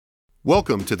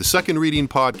Welcome to the Second Reading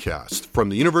Podcast from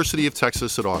the University of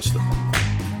Texas at Austin.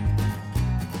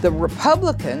 The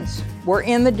Republicans were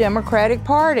in the Democratic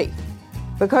Party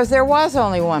because there was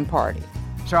only one party.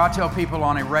 So I tell people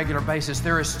on a regular basis,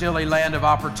 there is still a land of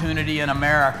opportunity in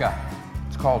America.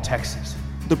 It's called Texas.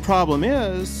 The problem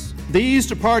is, these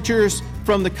departures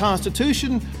from the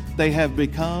Constitution, they have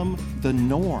become the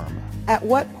norm. At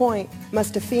what point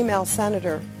must a female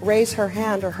senator raise her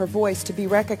hand or her voice to be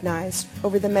recognized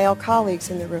over the male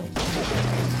colleagues in the room?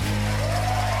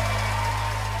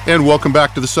 And welcome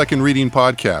back to the Second Reading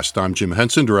Podcast. I'm Jim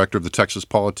Henson, Director of the Texas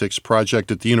Politics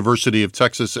Project at the University of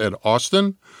Texas at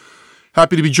Austin.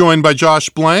 Happy to be joined by Josh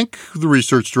Blank, the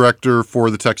Research Director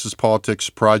for the Texas Politics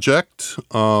Project.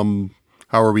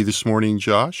 How are we this morning,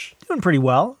 Josh? Doing pretty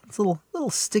well. It's a little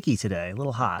sticky today, a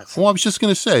little hot. Well, I was just going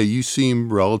to say, you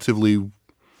seem relatively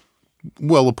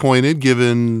well appointed,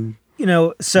 given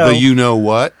the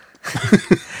you-know-what.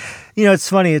 It's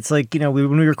funny. It's like, when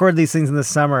we record these things in the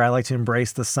summer, I like to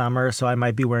embrace the summer, so I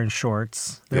might be wearing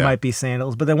shorts. There might be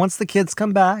sandals. But then once the kids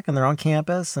come back and they're on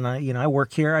campus and I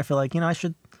work here, I feel like, I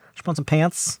should put on some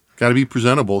pants. Got to be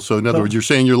presentable. So in other words, you're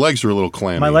saying your legs are a little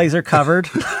clammy. My legs are covered.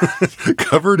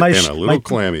 Covered and a little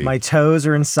clammy. My toes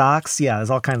are in socks. Yeah,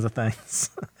 there's all kinds of things.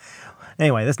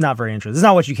 Anyway, that's not very interesting. This is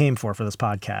not what you came for this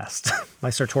podcast. My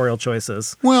sartorial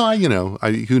choices. Well,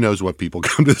 who knows what people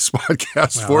come to this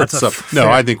podcast for?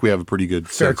 I think we have a pretty good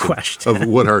sense of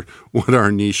what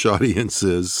our niche audience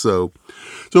is. So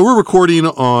we're recording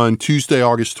on Tuesday,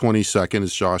 August 22nd,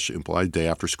 as Josh implied, day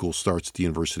after school starts at the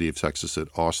University of Texas at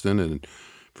Austin. And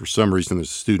for some reason,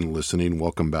 there's a student listening.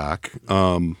 Welcome back.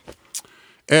 And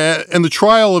the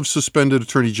trial of suspended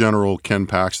Attorney General Ken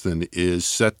Paxton is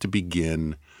set to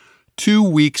begin 2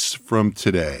 weeks from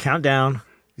today. Countdown.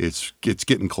 It's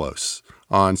getting close.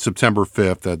 On September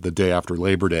 5th, the day after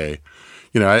Labor Day.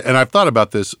 And I've thought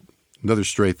about this, another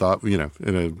stray thought, in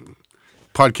a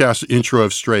podcast intro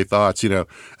of stray thoughts,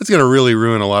 it's going to really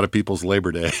ruin a lot of people's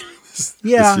Labor Day this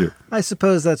year. I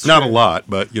suppose that's not true. A lot,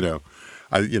 but,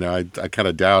 I kind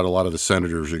of doubt a lot of the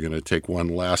senators are going to take one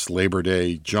last Labor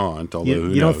Day jaunt, although who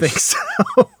knows? You don't think so?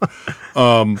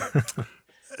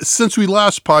 Since we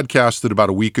last podcasted about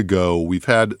a week ago, we've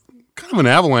had kind of an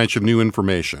avalanche of new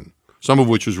information, some of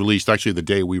which was released actually the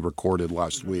day we recorded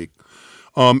last week,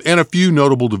 and a few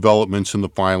notable developments in the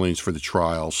filings for the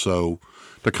trial. So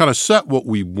to kind of set what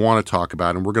we want to talk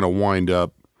about, and we're going to wind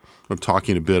up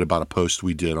talking a bit about a post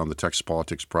we did on the Texas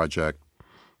Politics Project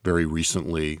very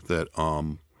recently that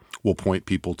we'll point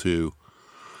people to.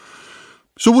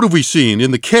 So what have we seen? In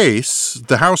the case,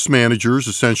 the House managers,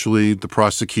 essentially the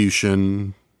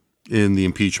prosecution in the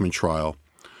impeachment trial,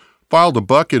 filed a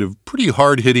bucket of pretty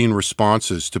hard-hitting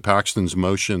responses to Paxton's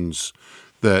motions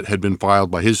that had been filed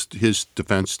by his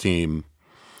defense team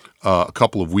a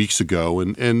couple of weeks ago.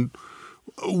 And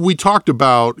we talked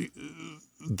about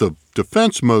the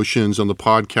defense motions on the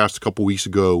podcast a couple weeks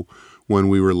ago when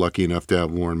we were lucky enough to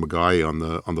have Lauren Magai on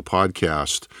the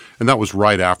podcast, and that was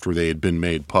right after they had been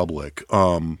made public.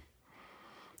 And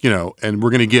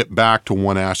we're going to get back to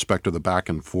one aspect of the back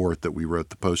and forth that we wrote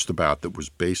the post about that was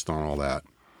based on all that.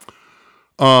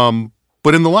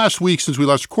 But in the last week since we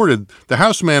last recorded, the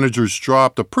House managers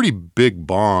dropped a pretty big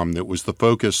bomb that was the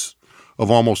focus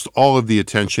of almost all of the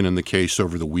attention in the case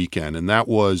over the weekend, and that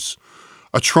was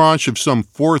a tranche of some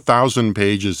 4,000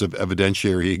 pages of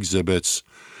evidentiary exhibits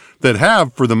that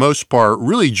have, for the most part,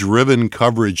 really driven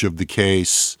coverage of the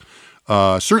case,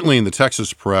 certainly in the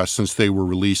Texas press, since they were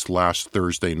released last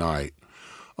Thursday night.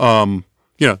 The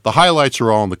highlights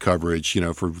are all in the coverage.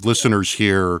 For listeners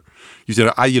here, you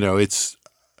said,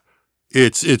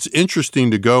 it's interesting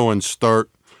to go and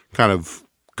start kind of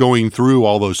going through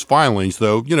all those filings,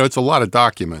 though. It's a lot of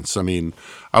documents. I mean,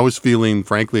 I was feeling,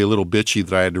 frankly, a little bitchy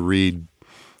that I had to read,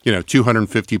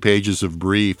 250 pages of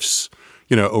briefs,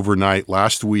 overnight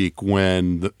last week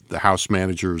when the House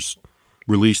managers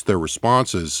released their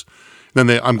responses. Then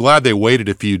I'm glad they waited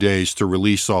a few days to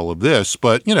release all of this.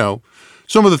 But,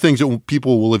 some of the things that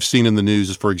people will have seen in the news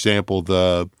is, for example,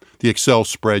 the Excel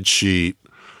spreadsheet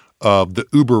of the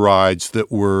Uber rides that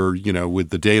were, with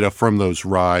the data from those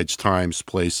rides, times,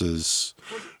 places,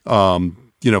 from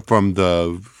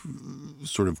the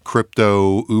sort of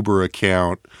crypto Uber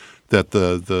account that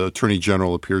the Attorney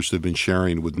General appears to have been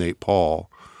sharing with Nate Paul,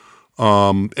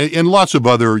 and lots of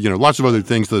other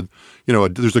things that,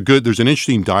 there's an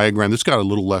interesting diagram. This got a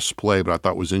little less play, but I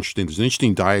thought was interesting. There's an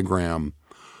interesting diagram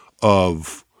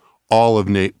of all of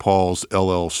Nate Paul's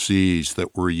LLCs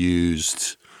that were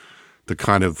used to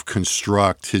kind of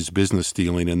construct his business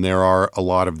dealing, and there are a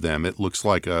lot of them. It looks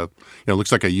like a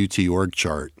UT org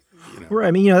chart. Right.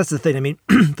 I mean, that's the thing. I mean,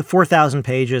 the 4,000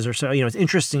 pages or so, it's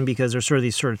interesting because there's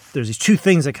there's these two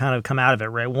things that kind of come out of it,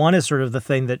 right? One is sort of the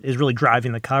thing that is really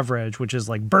driving the coverage, which is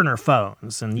like burner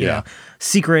phones and,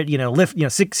 secret,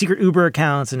 Lyft, secret Uber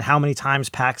accounts and how many times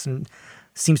Paxton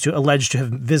seems to allege to have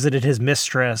visited his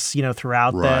mistress,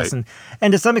 throughout this.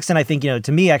 And to some extent, I think,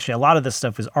 to me, actually, a lot of this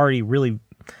stuff was already really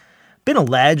been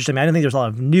alleged. I mean, I don't think there's a lot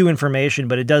of new information,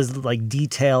 but it does like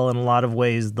detail in a lot of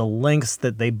ways the lengths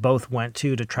that they both went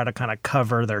to try to kind of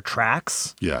cover their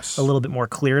tracks a little bit more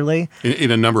clearly.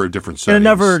 In a number of different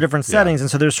settings.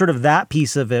 And so there's sort of that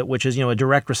piece of it, which is, a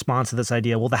direct response to this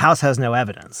idea, well, the House has no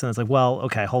evidence. And it's like, well,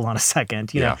 okay, hold on a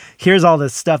second. Here's all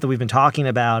this stuff that we've been talking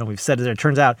about and we've said it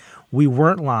turns out we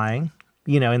weren't lying.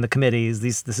 In the committees,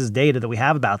 this is data that we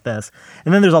have about this.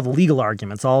 And then there's all the legal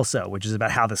arguments also, which is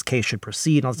about how this case should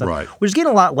proceed and all that stuff, which is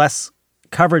getting a lot less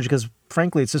coverage because,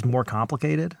 frankly, it's just more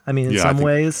complicated. I mean, in some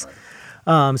ways.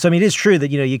 So, I mean, it is true that,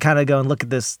 you kind of go and look at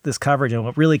this coverage and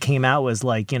what really came out was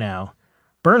like,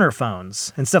 burner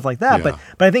phones and stuff like that. Yeah.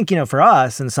 But I think, for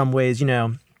us, in some ways,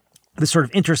 the sort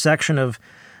of intersection of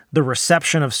the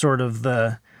reception of sort of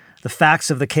the facts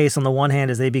of the case on the one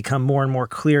hand as they become more and more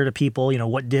clear to people,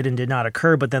 what did and did not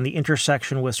occur, but then the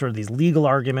intersection with sort of these legal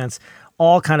arguments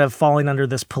all kind of falling under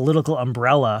this political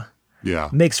umbrella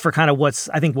makes for kind of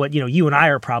what you and I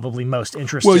are probably most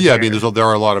interested in. Well, yeah, I mean, there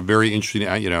are a lot of very interesting,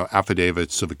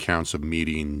 affidavits of accounts of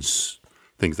meetings,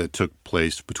 things that took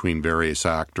place between various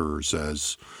actors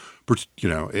as,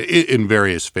 in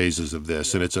various phases of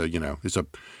this. And it's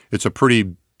a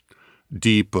pretty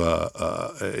deep,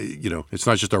 it's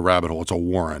not just a rabbit hole; it's a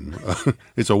warren.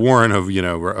 It's a warren of, I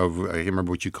can't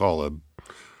remember what you call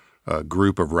a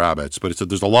group of rabbits, but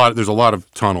there's a lot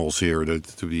of tunnels here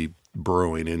to be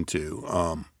burrowing into.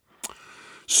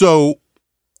 So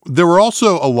there were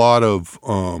also a lot of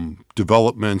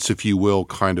developments, if you will,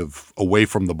 kind of away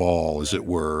from the ball, as it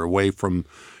were, away from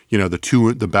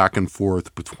the back and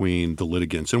forth between the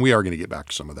litigants, and we are going to get back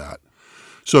to some of that.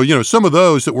 So, some of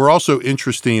those that were also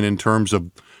interesting in terms of,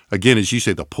 again, as you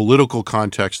say, the political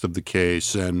context of the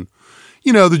case and,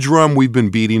 the drum we've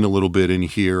been beating a little bit in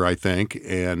here, I think,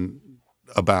 and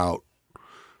about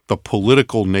the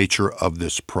political nature of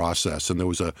this process. And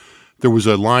there was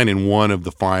a line in one of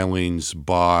the filings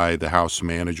by the House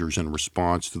managers in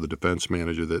response to the defense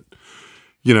manager that,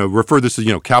 refer this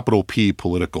as, capital P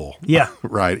political. Yeah.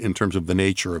 Right, in terms of the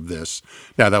nature of this.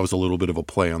 Now, that was a little bit of a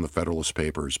play on the Federalist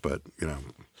Papers, but,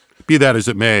 be that as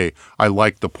it may, I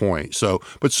like the point. So,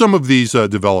 but some of these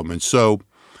developments. So,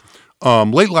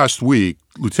 late last week,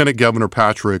 Lieutenant Governor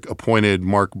Patrick appointed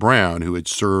Mark Brown, who had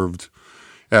served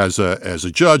as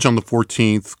a judge on the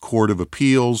 14th Court of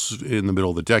Appeals in the middle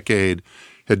of the decade,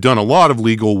 had done a lot of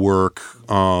legal work,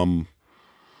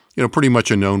 pretty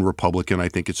much a known Republican, I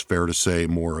think it's fair to say,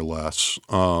 more or less,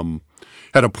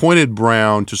 had appointed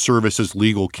Brown to serve as his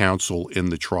legal counsel in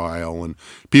the trial. And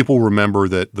people remember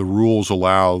that the rules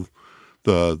allow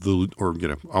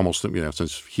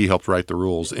since he helped write the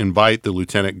rules, invite the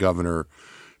lieutenant governor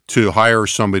to hire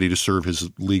somebody to serve his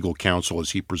legal counsel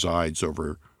as he presides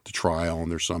over the trial. And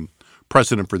there's some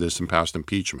precedent for this in past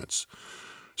impeachments.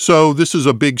 So this is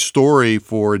a big story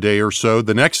for a day or so.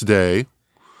 The next day,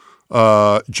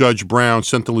 Judge Brown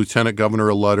sent the lieutenant governor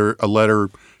a letter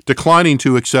declining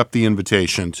to accept the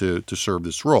invitation to serve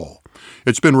this role.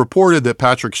 It's been reported that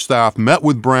Patrick's staff met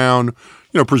with Brown,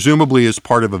 presumably as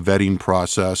part of a vetting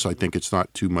process. I think it's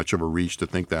not too much of a reach to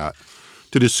think that,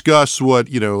 to discuss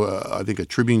what, I think a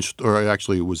Tribune, or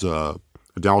actually it was a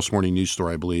Dallas Morning News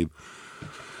story, I believe,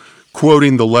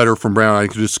 quoting the letter from Brown,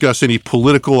 to discuss any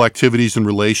political activities and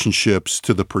relationships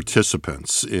to the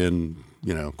participants in,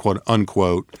 quote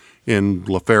unquote, in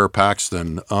l'affaire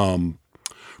Paxton.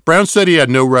 Brown said he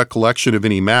had no recollection of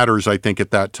any matters, I think,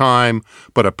 at that time,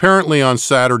 but apparently on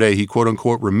Saturday he, quote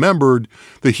unquote, remembered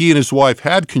that he and his wife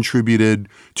had contributed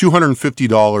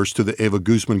 $250 to the Eva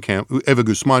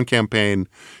Guzman campaign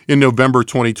in November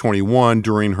 2021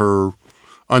 during her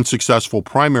unsuccessful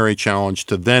primary challenge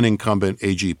to then incumbent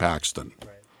A.G. Paxton. Right.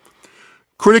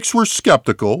 Critics were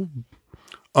skeptical,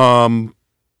 on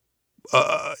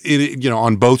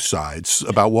both sides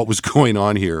about what was going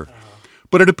on here.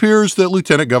 But it appears that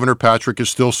Lieutenant Governor Patrick is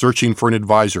still searching for an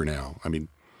advisor now. I mean,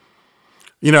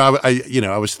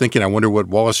 I was thinking, I wonder what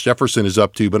Wallace Jefferson is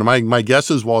up to, but my guess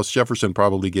is Wallace Jefferson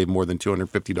probably gave more than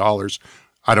 $250.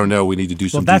 I don't know. We need to do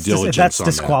some due diligence on that. That's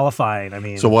disqualifying. I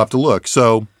mean, so we'll have to look.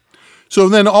 So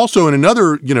then also in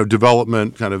another,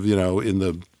 development kind of, in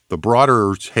the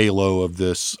broader halo of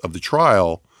the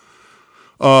trial,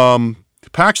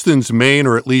 Paxton's main,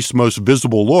 or at least most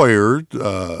visible lawyer,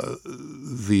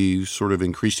 the sort of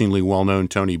increasingly well-known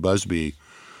Tony Busby,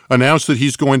 announced that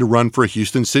he's going to run for a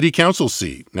Houston City Council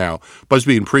seat. Now,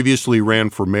 Busby previously ran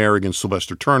for mayor against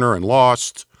Sylvester Turner and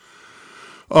lost.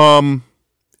 And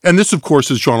this, of course,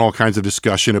 has drawn all kinds of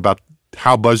discussion about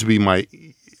how Busby might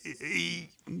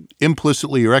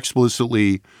implicitly or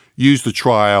explicitly use the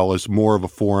trial as more of a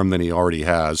forum than he already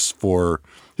has for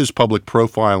his public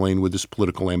profiling with his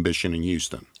political ambition in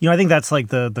Houston. I think that's like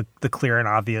the clear and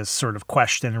obvious sort of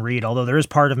question to read, although there is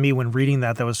part of me when reading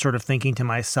that was sort of thinking to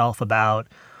myself about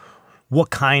what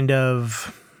kind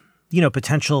of,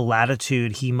 potential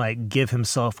latitude he might give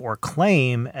himself or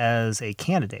claim as a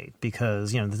candidate.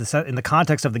 Because, in the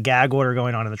context of the gag order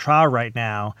going on in the trial right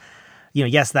now,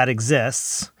 yes, that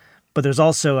exists. But there's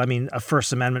also, a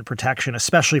First Amendment protection,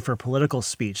 especially for political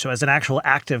speech. So as an actual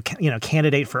active,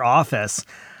 candidate for office,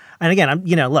 and again,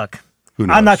 look,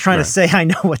 I'm not trying to say I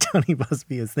know what Tony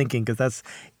Busby is thinking, because that's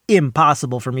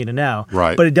impossible for me to know.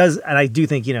 Right. But it does, and I do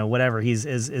think, whatever, he's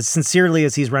as sincerely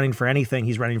as he's running for anything,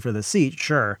 he's running for the seat,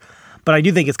 sure. But I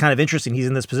do think it's kind of interesting. He's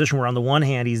in this position where on the one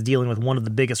hand, he's dealing with one of the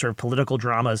biggest sort of political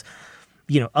dramas,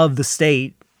 of the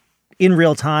state in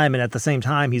real time, and at the same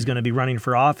time, he's going to be running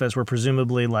for office where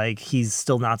presumably, he's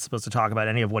still not supposed to talk about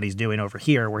any of what he's doing over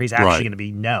here, where he's actually going to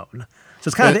be known. So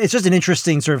it's kind of, it's just an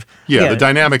interesting sort of, the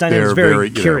dynamic there is very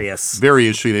curious. Very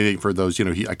interesting for those,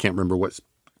 I can't remember what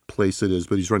place it is,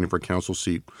 but he's running for a council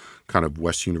seat, kind of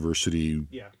West University,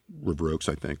 River Oaks,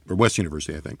 I think, or West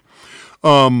University, I think.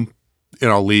 And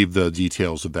I'll leave the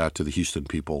details of that to the Houston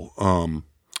people.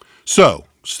 So,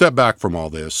 step back from all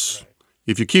this.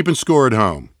 If you're keeping score at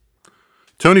home,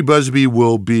 Tony Busby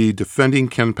will be defending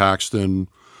Ken Paxton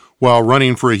while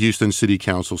running for a Houston City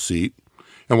Council seat.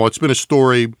 And while it's been a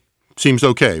story, seems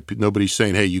okay. Nobody's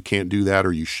saying, hey, you can't do that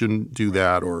or you shouldn't do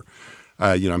that. Or,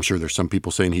 I'm sure there's some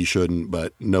people saying he shouldn't,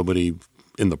 but nobody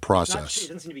in the process. It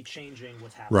doesn't seem to be changing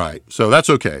what's happening. Right. So that's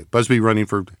okay. Busby running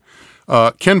for...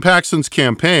 Ken Paxton's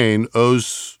campaign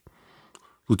owes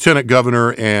Lieutenant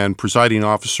Governor and presiding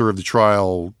officer of the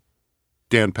trial,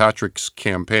 Dan Patrick's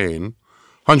campaign,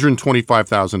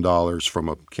 $125,000 from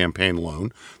a campaign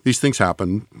loan. These things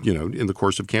happen, in the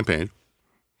course of campaign.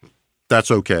 That's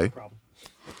okay. No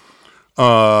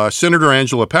problem. Senator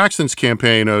Angela Paxton's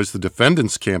campaign owes the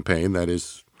defendant's campaign, that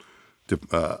is,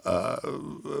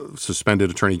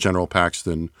 suspended Attorney General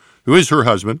Paxton, who is her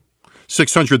husband,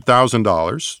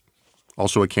 $600,000,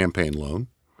 also a campaign loan.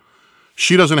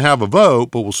 She doesn't have a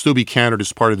vote, but will still be counted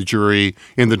as part of the jury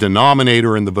in the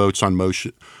denominator in the votes on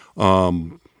motion.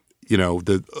 The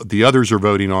others are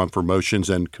voting on for motions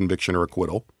and conviction or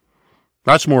acquittal.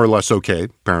 That's more or less okay,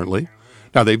 apparently.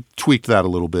 Now, they've tweaked that a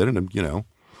little bit, and,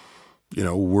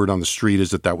 word on the street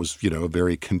is that was, a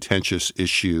very contentious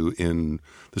issue in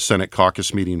the Senate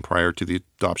caucus meeting prior to the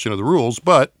adoption of the rules,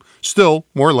 but still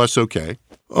more or less okay.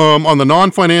 On the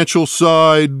non-financial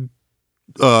side,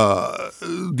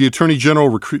 the Attorney General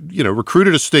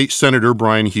recruited a state senator,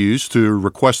 Brian Hughes, to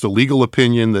request a legal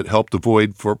opinion that helped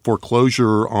avoid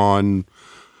foreclosure on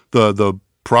the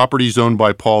properties owned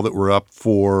by Paul that were up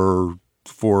for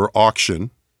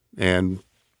auction and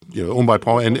owned by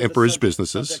Paul and for his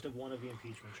businesses. Subject of one of the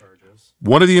impeachment charges.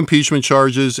 One of the impeachment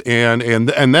charges, and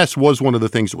that was one of the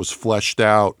things that was fleshed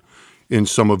out in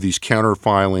some of these counter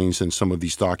filings and some of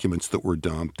these documents that were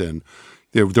dumped. And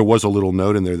there was a little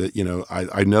note in there that,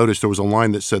 I noticed there was a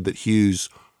line that said that Hughes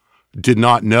did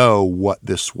not know what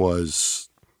this was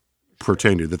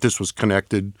pertaining to, that this was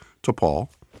connected to Paul.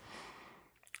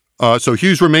 So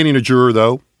Hughes remaining a juror,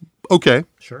 though, okay.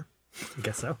 Sure, I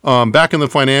guess so. Back in the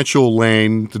financial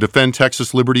lane, the Defend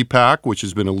Texas Liberty PAC, which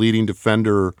has been a leading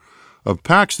defender of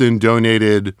Paxton,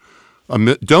 donated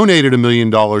 $1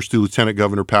 million to Lieutenant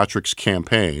Governor Patrick's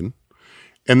campaign,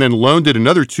 and then loaned it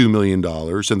another $2 million.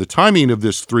 And the timing of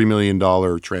this $3 million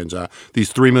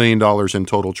these $3 million in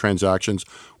total transactions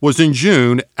was in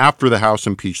June after the House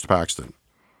impeached Paxton.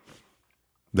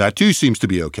 That too seems to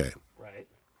be okay. Right.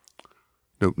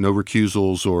 No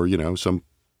recusals or, some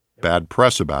bad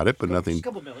press about it, but nothing. Just a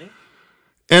couple million.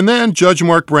 And then Judge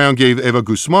Mark Brown gave Eva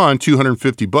Guzman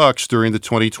 $250 during the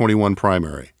 2021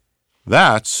 primary.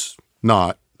 That's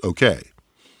not okay.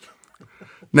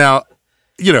 Now,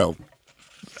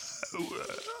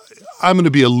 I'm going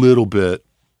to be a little bit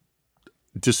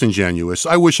disingenuous.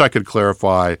 I wish I could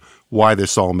clarify why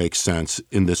this all makes sense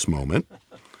in this moment.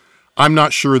 I'm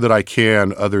not sure that I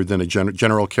can, other than a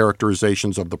general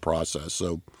characterizations of the process.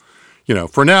 So,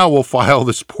 for now, we'll file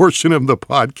this portion of the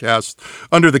podcast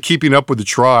under the Keeping Up with the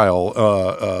Trial,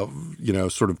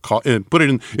 put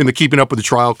it in the Keeping Up with the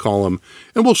Trial column,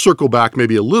 and we'll circle back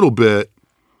maybe a little bit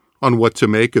on what to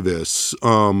make of this.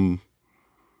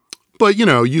 But, you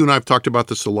and I have talked about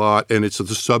this a lot, and it's the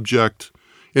subject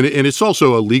and it's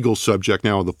also a legal subject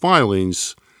now of the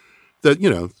filings that,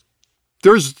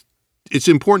 it's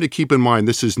important to keep in mind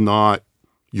this is not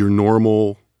your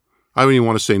normal, I don't even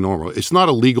want to say normal, it's not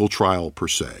a legal trial per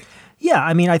se. Yeah,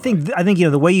 I mean, I think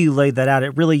the way you laid that out,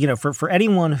 it really, for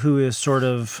anyone who is sort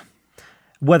of,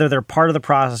 whether they're part of the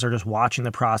process or just watching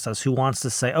the process, who wants to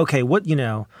say, okay, what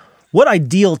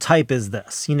ideal type is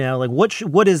this?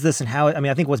 What is this and how? I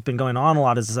mean, I think what's been going on a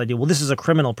lot is this idea, well, this is a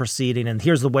criminal proceeding and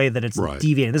here's the way that it's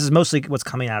deviating. This is mostly what's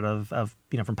coming out of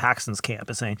from Paxton's camp,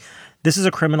 is saying this is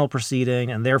a criminal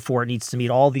proceeding and therefore it needs to meet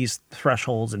all these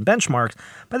thresholds and benchmarks.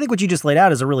 But I think what you just laid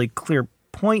out is a really clear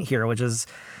point here, which is,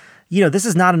 this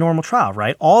is not a normal trial,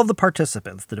 right? All of the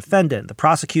participants, the defendant, the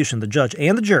prosecution, the judge,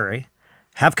 and the jury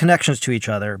have connections to each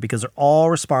other because they're all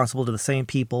responsible to the same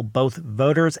people, both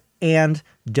voters and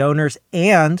donors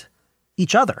and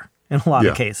each other in a lot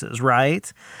of cases,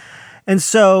 right? And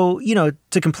so,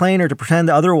 to complain or to pretend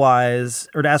otherwise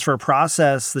or to ask for a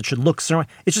process that should look certain,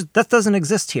 it's just that doesn't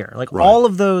exist here. All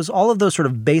of those sort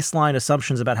of baseline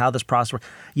assumptions about how this process works,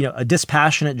 a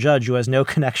dispassionate judge who has no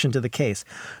connection to the case,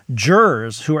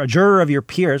 jurors who are a juror of your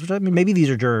peers, which I mean, maybe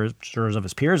these are jurors of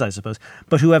his peers, I suppose,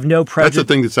 but who have no prejudice. That's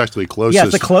the thing that's actually closest. Yeah,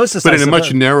 it's the closest, but in a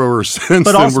much narrower sense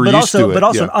than we're used to it. But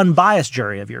also an unbiased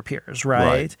jury of your peers,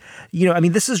 right? I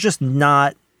mean, this is just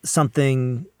not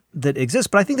something that exists.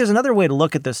 But I think there's another way to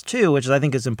look at this too, which I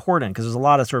think is important, because there's a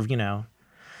lot of sort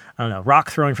of,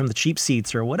 rock throwing from the cheap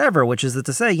seats or whatever, which is that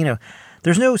to say,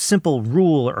 there's no simple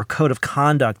rule or code of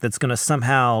conduct that's going to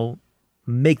somehow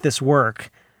make this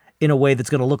work in a way that's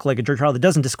going to look like a jury trial that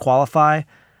doesn't disqualify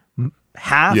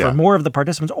half or more of the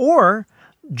participants, or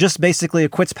just basically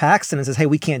acquits Paxton and says, hey,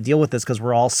 we can't deal with this because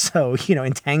we're all so,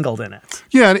 entangled in it.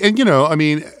 Yeah. And I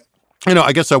mean,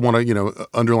 I guess I want to,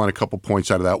 underline a couple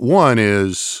points out of that. One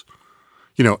is,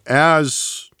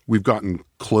 as we've gotten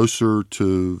closer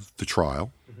to the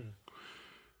trial,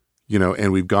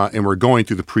 and we're going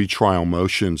through the pre-trial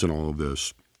motions and all of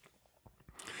this,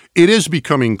 it is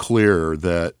becoming clear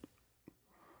that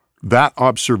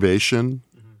observation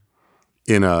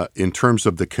in terms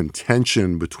of the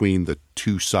contention between the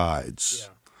two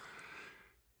sides,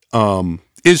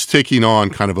 is taking on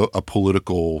kind of a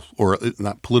political, or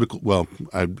not political,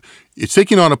 it's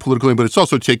taking on a political, but it's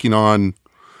also taking on,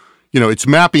 it's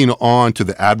mapping on to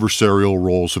the adversarial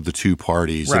roles of the two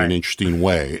parties in an interesting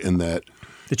way. In that,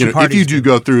 if you do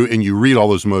go through and you read all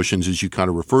those motions, as you kind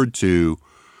of referred to,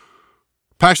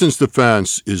 Paxton's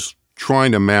defense is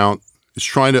trying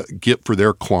to get for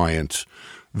their client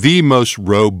the most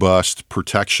robust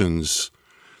protections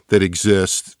that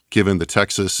exist given the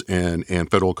Texas and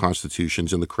federal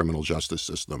constitutions in the criminal justice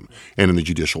system and in the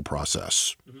judicial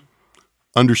process.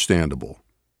 Understandable.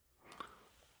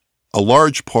 A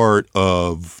large part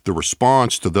of the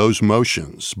response to those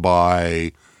motions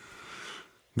by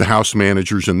the House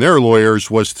managers and their lawyers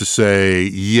was to say,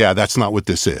 yeah, that's not what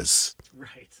this is.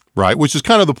 Right, which is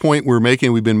kind of the point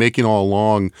we've been making all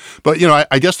along. But,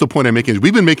 I guess the point I'm making is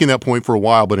we've been making that point for a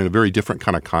while, but in a very different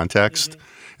kind of context.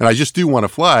 And I just do want to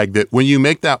flag that when you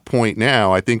make that point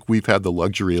now, I think we've had the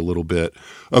luxury a little bit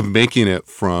of making it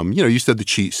from, you said the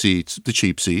cheap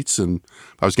seats, and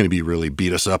if I was going to be really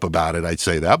beat us up about it, I'd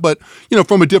say that. But,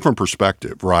 from a different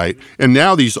perspective, right? And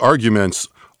now these arguments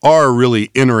are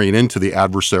really entering into the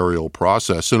adversarial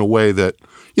process in a way that,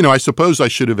 I suppose I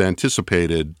should have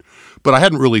anticipated, but I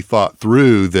hadn't really thought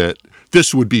through that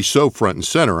this would be so front and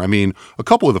center. I mean,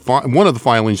 one of the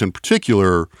filings in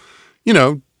particular,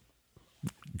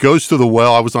 goes to the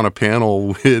well. I was on a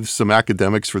panel with some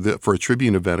academics for a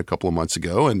Tribune event a couple of months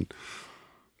ago, and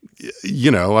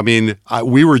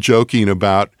we were joking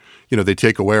about they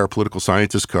take away our political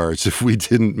scientist cards if we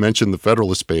didn't mention the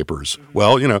Federalist Papers.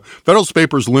 Well, Federalist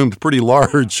Papers loomed pretty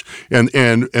large, and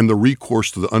the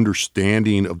recourse to the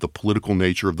understanding of the political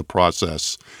nature of the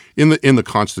process in the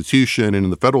Constitution and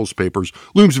in the Federalist Papers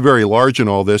looms very large in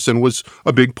all this, and was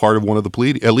a big part of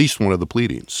at least one of the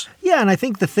pleadings. Yeah, and I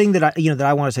think the thing that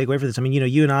I want to take away from this, I mean,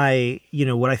 you and I,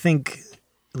 what I think,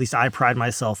 at least I pride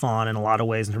myself on in a lot of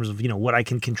ways in terms of, what I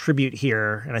can contribute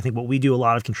here. And I think what we do a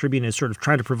lot of contributing is sort of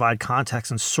trying to provide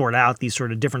context and sort out these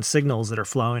sort of different signals that are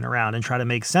flowing around and try to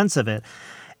make sense of it.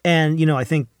 And, I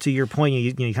think to your point,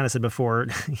 you kind of said before,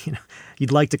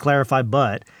 you'd like to clarify,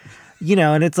 but,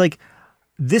 and it's like,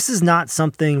 this is not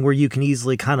something where you can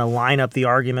easily kind of line up the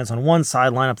arguments on one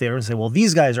side, line up the other, and say, well,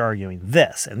 these guys are arguing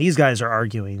this, and these guys are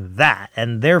arguing that,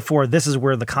 and therefore this is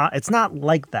where it's not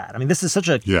like that. I mean, this is such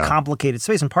a complicated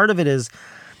space, and part of it is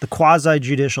the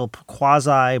quasi-judicial,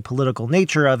 quasi-political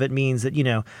nature of it means that,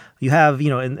 you have,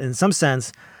 in some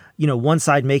sense, one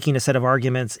side making a set of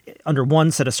arguments under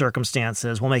one set of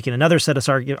circumstances while making another set of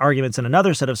arguments in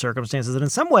another set of circumstances. And in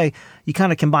some way, you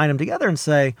kind of combine them together and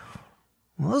say,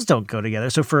 well, those don't go together.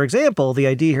 So, for example, the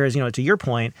idea here is, to your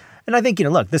point, and I think,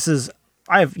 look, this is,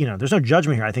 there's no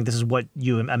judgment here. I think this is what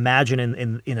you imagine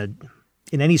in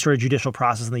any sort of judicial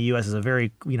process in the U.S. is a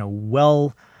very,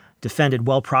 well-defended,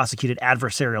 well-prosecuted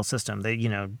adversarial system. They,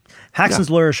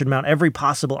 Paxton's lawyers should mount every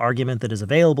possible argument that is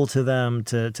available to them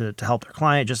to help their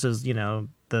client, just as,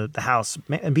 the House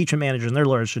impeachment managers and their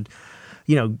lawyers should,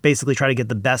 basically try to get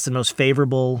the best and most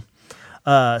favorable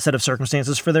set of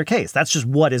circumstances for their case. That's just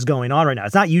what is going on right now.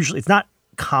 It's not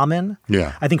common.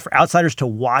 Yeah. I think for outsiders to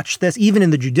watch this, even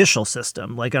in the judicial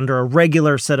system, like under a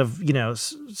regular set of,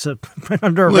 unless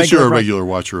you're a regular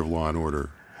watcher of Law and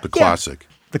Order, the classic.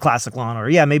 The classic Law and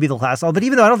Order. Yeah, maybe the classic. But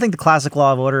even though I don't think the classic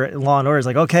Law and Order is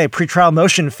like, okay, pretrial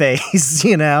motion phase,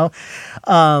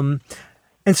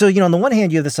 And so, on the one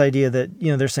hand, you have this idea that,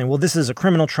 they're saying, well, this is a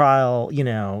criminal trial,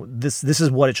 this is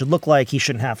what it should look like. He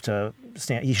shouldn't have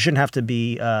to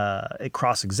be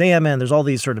cross-examined. There's all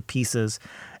these sort of pieces.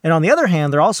 And on the other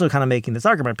hand, they're also kind of making this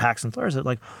argument, Paxton's lawyers, that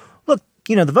like, look,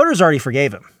 the voters already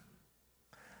forgave him.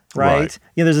 Right?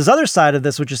 There's this other side of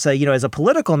this, which is say, as a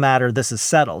political matter, this is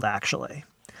settled, actually.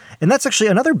 And that's actually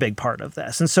another big part of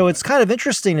this. And so it's kind of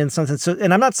interesting in some sense. So,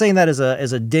 and I'm not saying that as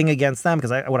a ding against them,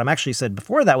 because what I'm actually said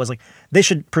before that was like they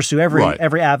should pursue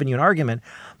every avenue and argument.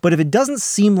 But if it doesn't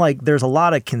seem like there's a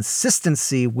lot of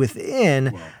consistency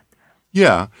within.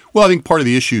 Yeah. Well, I think part of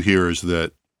the issue here is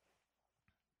that,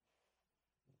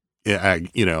 and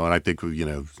I think, we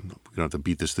don't have to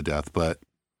beat this to death, but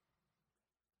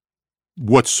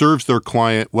what serves their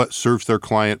client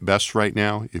best right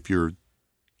now, if you're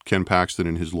Ken Paxton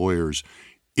and his lawyers,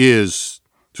 is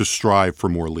to strive for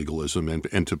more legalism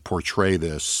and to portray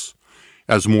this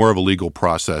as more of a legal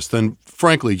process than,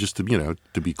 frankly, just to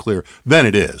be clear, than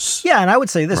it is. Yeah, and I would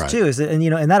say this too is that,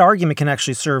 and that argument can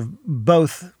actually serve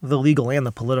both the legal and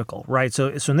the political, right? So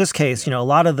in this case, a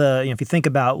lot of the, if you think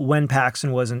about when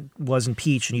Paxton was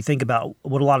impeached, and you think about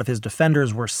what a lot of his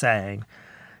defenders were saying,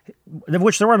 of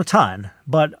which there weren't a ton,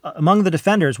 but among the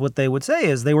defenders, what they would say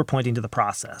is they were pointing to the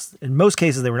process. In most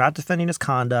cases, they were not defending his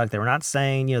conduct. They were not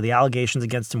saying, the allegations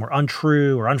against him were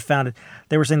untrue or unfounded.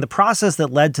 They were saying the process that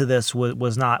led to this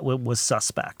was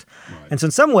suspect. Right. And so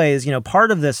in some ways, part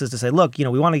of this is to say, look,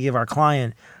 we want to give our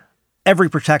client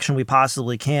every protection we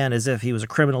possibly can as if he was a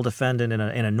criminal defendant in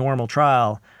a normal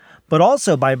trial. But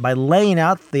also by laying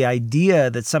out the idea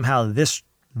that somehow this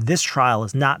trial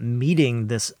is not meeting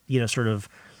this, sort of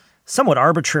somewhat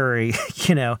arbitrary,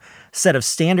 set of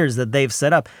standards that they've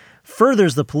set up,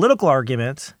 furthers the political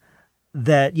argument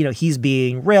that, he's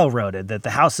being railroaded, that the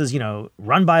House is,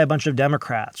 run by a bunch of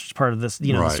Democrats, which is part of this,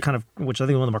 this kind of, which I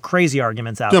think is one of the more crazy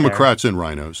arguments out Democrats and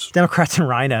rhinos. Democrats and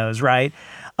rhinos, right?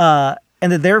 And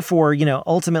that therefore,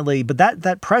 ultimately, but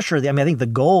that pressure, I think the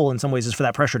goal in some ways is for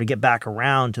that pressure to get back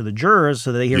around to the jurors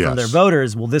so that they hear from their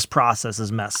voters, well, this process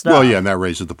is messed up. Well, yeah, and that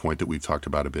raises the point that we've talked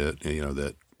about a bit,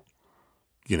 that,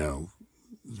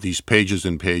 these pages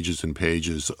and pages and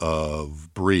pages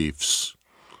of briefs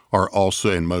are also,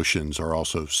 and motions are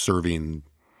also serving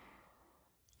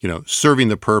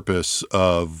the purpose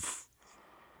of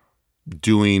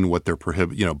doing what they're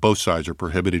both sides are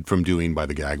prohibited from doing by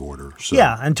the gag order. So,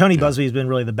 yeah, and Tony Buzbee has been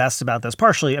really the best about this.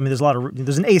 Partially,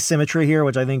 there's an asymmetry here,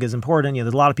 which I think is important.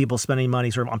 There's a lot of people spending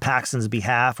money sort of on Paxton's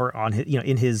behalf or on his,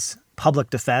 in his public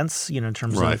defense, in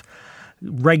terms of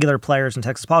regular players in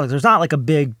Texas politics. There's not like a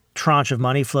big tranche of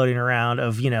money floating around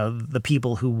of, the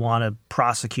people who want to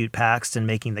prosecute Paxton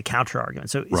making the counter argument.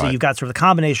 So you've got sort of the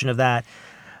combination of that.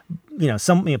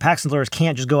 Paxton's lawyers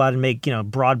can't just go out and make,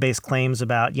 broad-based claims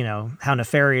about, how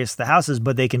nefarious the House is,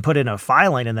 but they can put in a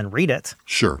filing and then read it.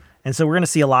 Sure. And so we're going to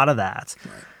see a lot of that.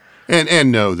 Right.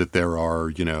 And know that there are,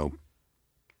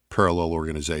 parallel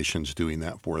organizations doing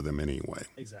that for them anyway.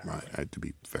 Exactly. Right, to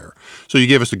be fair. So you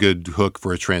gave us a good hook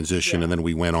for a transition, and then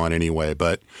we went on anyway.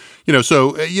 But, in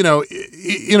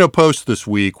a post this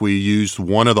week, we used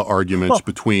one of the arguments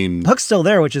between... The hook's still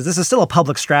there, which is this is still a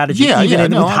public strategy,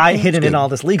 hidden in all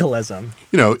this legalism.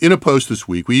 In a post this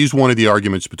week, we used one of the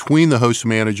arguments between the House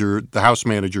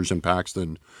managers and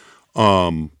Paxton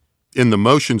in the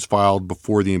motions filed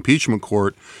before the impeachment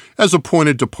court as a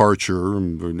pointed departure,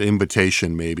 an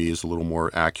invitation maybe is a little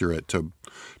more accurate, to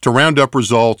round up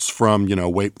results from,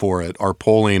 wait for it, our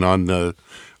polling on the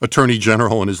Attorney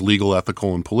General and his legal,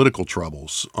 ethical, and political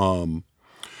troubles.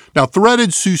 Now,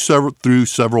 threaded through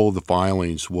several of the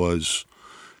filings was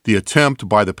the attempt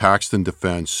by the Paxton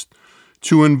defense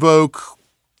to invoke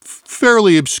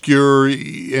fairly obscure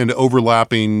and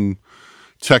overlapping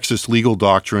Texas legal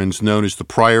doctrines known as the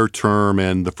prior term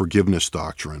and the forgiveness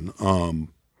doctrine.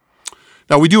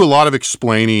 Now, we do a lot of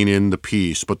explaining in the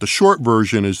piece, but the short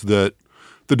version is that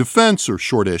the defense, or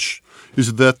shortish,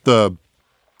 is that the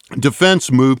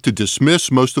defense moved to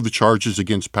dismiss most of the charges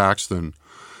against Paxton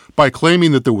by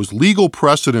claiming that there was legal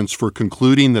precedence for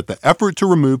concluding that the effort to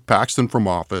remove Paxton from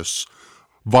office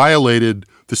violated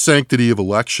the sanctity of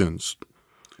elections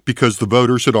because the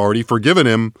voters had already forgiven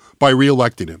him by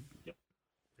reelecting him. Yep.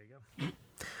 There you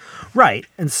go. Right.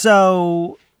 And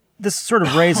so this sort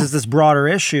of raises this broader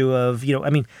issue of,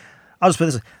 I'll just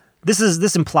put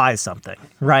this implies something,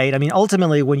 right? I mean,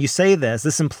 ultimately, when you say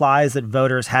this implies that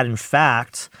voters had in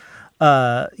fact,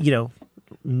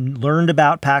 learned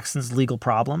about Paxton's legal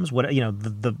problems,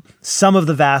 the some of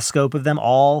the vast scope of them,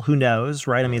 all, who knows,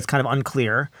 right? I mean, it's kind of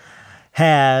unclear,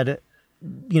 had,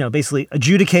 basically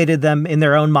adjudicated them in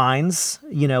their own minds,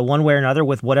 one way or another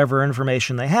with whatever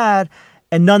information they had,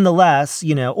 and nonetheless,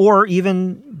 or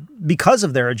even because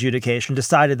of their adjudication,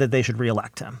 decided that they should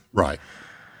reelect him. Right.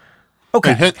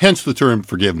 Okay. And hence the term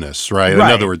forgiveness, right? Right.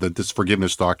 In other words, this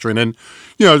forgiveness doctrine. And,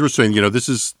 as we're saying, this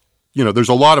is, there's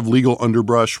a lot of legal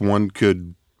underbrush one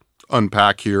could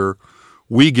unpack here.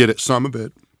 We get at some of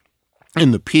it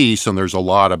in the piece, and there's a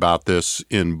lot about this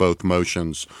in both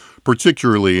motions,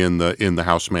 particularly in the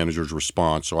House manager's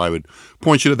response. So I would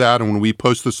point you to that. And when we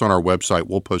post this on our website,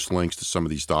 we'll post links to some of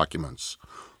these documents,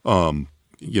 in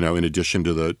addition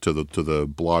to the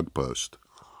blog post.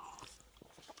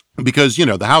 Because,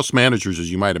 the House managers,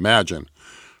 as you might imagine,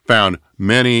 found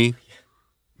many,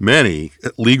 many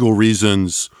legal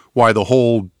reasons why the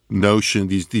whole notion,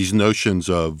 these notions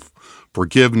of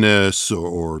forgiveness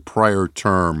or prior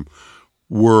term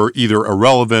were either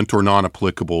irrelevant or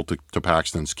non-applicable to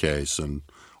Paxton's case. And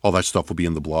all that stuff will be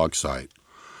in the blog site.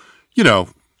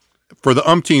 For the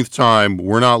umpteenth time,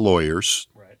 we're not lawyers.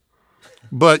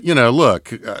 But,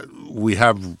 look, we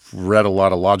have read a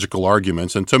lot of logical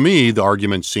arguments, and to me, the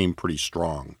arguments seem pretty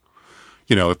strong.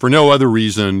 If for no other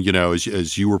reason,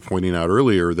 as you were pointing out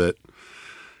earlier, that,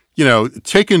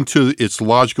 taken to its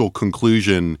logical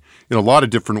conclusion in a lot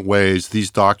of different ways,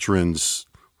 these doctrines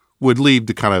would lead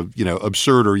to kind of,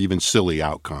 absurd or even silly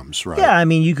outcomes, right? Yeah, I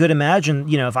mean, you could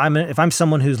imagine, if I'm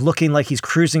someone who's looking like he's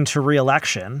cruising to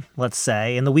reelection, let's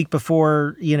say, and the week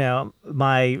before,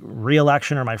 my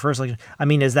reelection or my first election, I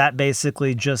mean, is that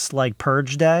basically just like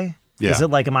purge day? Yeah. Is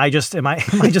it like, am I just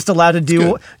allowed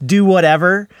to do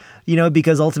whatever?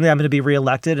 Because ultimately I'm going to be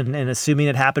reelected, and assuming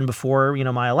it happened before,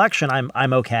 my election,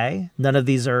 I'm okay. None of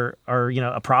these are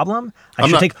a problem. I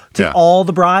should take all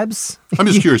the bribes. I'm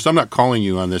just curious. I'm not calling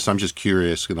you on this. I'm just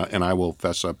curious, and I will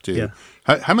fess up too. Yeah.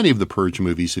 How many of the Purge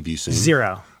movies have you seen?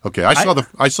 0. Okay, I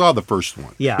saw the first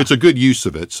one. Yeah, it's a good use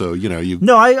of it. So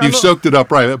you've soaked it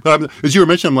up right. But as you were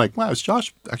mentioning, I'm like, wow, has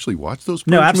Josh actually watched those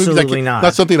Purge movies? No, absolutely not.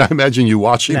 That's something I imagine you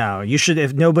watching. No, you should.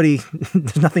 If nobody,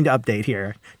 there's nothing to update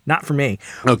here. Not for me.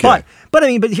 Okay, but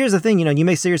here's the thing. You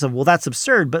may say to yourself, well, that's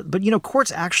absurd. But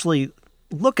courts actually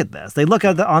look at this. They look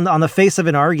at on the face of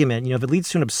an argument. If it leads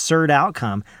to an absurd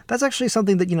outcome, that's actually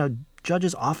something that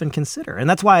judges often consider. And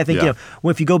that's why I think,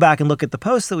 if you go back and look at the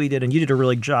post that we did, and you did a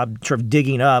really good job sort of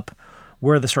digging up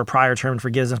where the sort of prior term and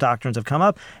forgiveness doctrines have come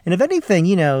up. And if anything,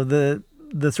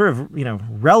 the sort of,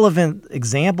 relevant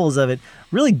examples of it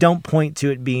really don't point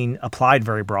to it being applied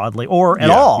very broadly or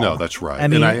at all. No, that's right. I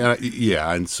mean,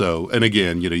 and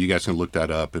again, you guys can look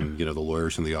that up, and the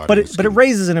lawyers in the audience. But it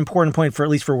raises an important point for at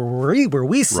least for where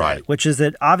we sit, right, which is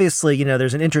that obviously,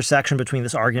 there's an intersection between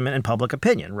this argument and public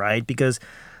opinion, right? Because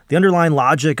the underlying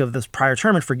logic of this prior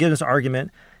term and forgiveness argument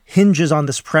hinges on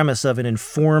this premise of an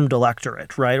informed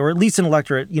electorate, right? Or at least an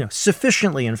electorate,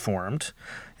 sufficiently informed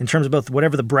in terms of both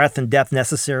whatever the breadth and depth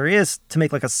necessary is to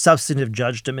make like a substantive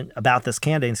judgment about this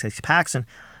candidate, in this case Paxton,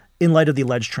 in light of the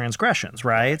alleged transgressions,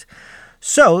 right?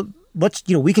 So let's,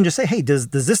 we can just say, hey, does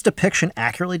this depiction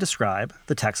accurately describe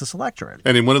the Texas electorate?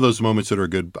 And in one of those moments that are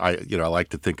good, I like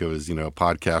to think of as, a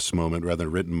podcast moment rather than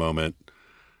a written moment.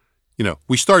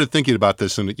 We started thinking about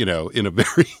this in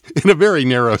a very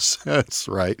narrow sense,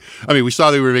 right? I mean, we saw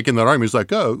they were making that argument. It's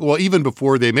like, oh, well, even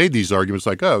before they made these arguments,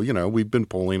 like, oh, we've been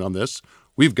polling on this.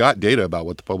 We've got data about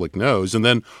what the public knows. And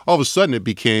then all of a sudden it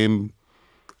became,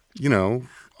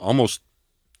 almost,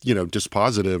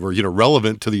 dispositive or,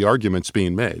 relevant to the arguments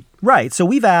being made. Right. So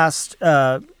we've asked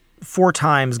 4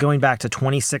 times going back to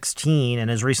 2016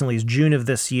 and as recently as June of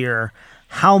this year,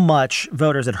 how much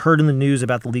voters had heard in the news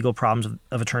about the legal problems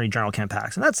of Attorney General Ken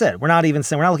Paxton. That's it. We're not even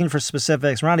saying, we're not looking for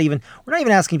specifics. We're not even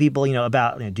asking people,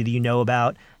 about, do you know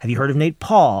about, have you heard of Nate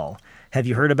Paul? Have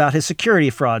you heard about his security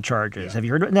fraud charges? Yeah. Have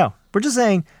you heard of, no, we're just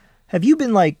saying, Have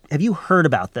you heard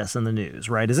about this in the news,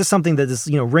 right? Is this something that is,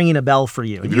 ringing a bell for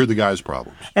you? Have you heard the guy's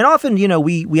problems? And often,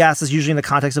 we ask this usually in the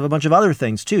context of a bunch of other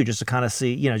things too, just to kind of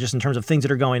see, just in terms of things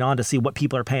that are going on to see what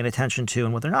people are paying attention to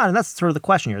and what they're not. And that's sort of the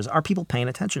question here is, are people paying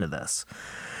attention to this?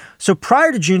 So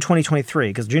prior to June 2023,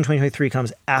 because June 2023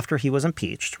 comes after he was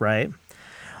impeached, right?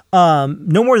 No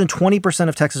more than 20%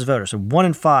 of Texas voters, so 1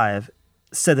 in 5,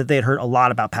 said that they had heard a lot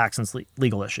about Paxton's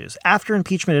legal issues. After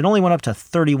impeachment, it only went up to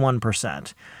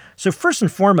 31%. So first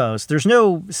and foremost, there's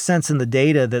no sense in the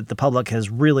data that the public has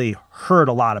really heard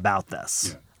a lot about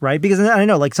this, right? Because I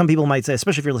know some people might say,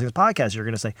 especially if you're listening to this podcast, you're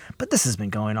going to say, but this has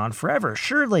been going on forever,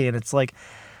 surely. And it's like,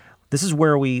 this is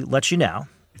where we let you know.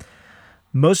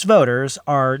 Most voters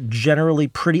are generally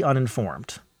pretty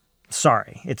uninformed.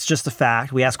 Sorry, it's just a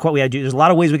fact. We ask what we do. There's a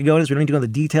lot of ways we could go into this. We don't need to go into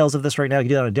the details of this right now. We can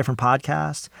do that on a different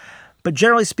podcast. But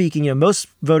generally speaking, most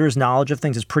voters' knowledge of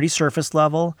things is pretty surface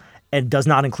level and does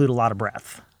not include a lot of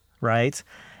breadth, right?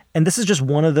 And this is just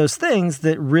one of those things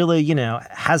that really,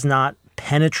 has not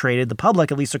penetrated the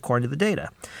public, at least according to the data.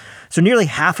 So nearly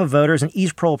half of voters in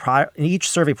each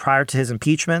survey prior to his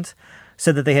impeachment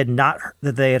said that they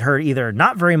had heard either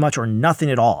not very much or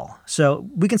nothing at all. So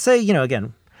we can say,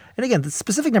 again, the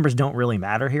specific numbers don't really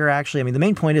matter here, actually. I mean, the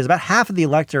main point is about half of the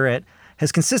electorate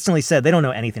has consistently said they don't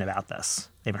know anything about this.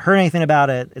 They haven't heard anything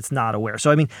about it. It's not aware. So,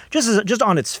 I mean, just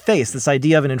on its face, this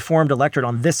idea of an informed electorate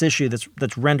on this issue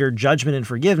that's rendered judgment and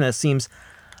forgiveness seems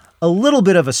a little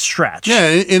bit of a stretch.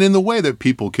 Yeah, and in the way that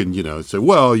people can, say,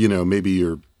 well, maybe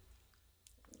you're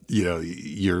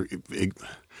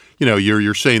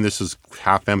saying this is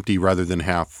half empty rather than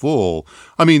half full.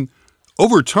 I mean,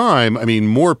 over time,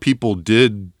 more people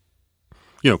did,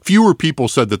 fewer people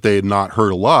said that they had not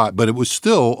heard a lot, but it was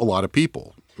still a lot of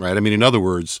people, right? I mean, in other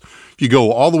words, if you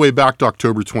go all the way back to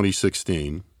October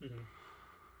 2016,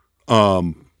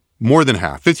 more than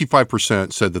half,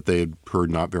 55% said that they had heard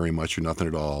not very much or nothing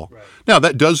at all. Right. Now,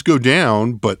 that does go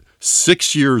down, but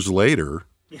 6 years later,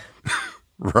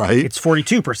 right? It's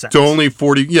 42%. To only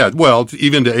 40,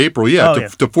 even to April,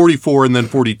 to 44 and then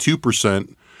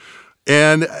 42%.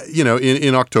 And,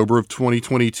 in October of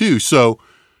 2022. So,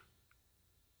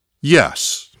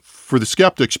 yes, for the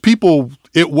skeptics,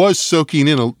 it was soaking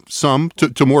in some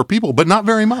to more people, but not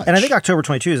very much. And I think October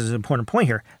 22 is an important point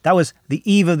here. That was the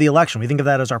eve of the election. We think of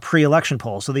that as our pre-election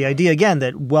poll. So the idea, again,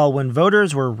 that, when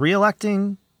voters were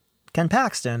reelecting Ken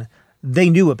Paxton, they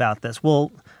knew about this.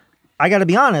 Well, I got to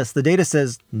be honest, the data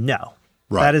says no.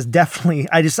 Right. That is definitely,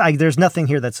 there's nothing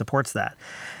here that supports that.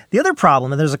 The other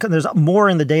problem, and there's more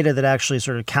in the data that actually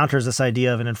sort of counters this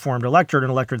idea of an informed electorate, an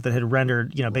electorate that had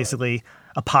rendered, basically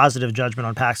a positive judgment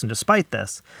on Paxton despite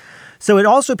this. So it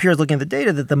also appears, looking at the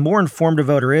data, that the more informed a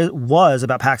voter was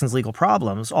about Paxton's legal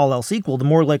problems, all else equal, the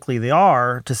more likely they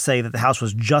are to say that the House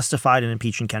was justified in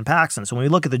impeaching Ken Paxton. So when we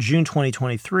look at the June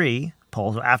 2023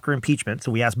 polls after impeachment,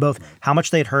 so we asked both how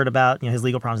much they'd heard about his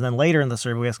legal problems, and then later in the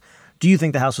survey we asked, do you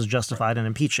think the House was justified in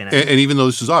impeaching him? And even though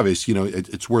this is obvious,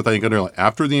 it's worth, I think, underlining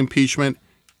after the impeachment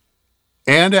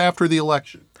and after the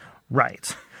election.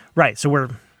 Right. So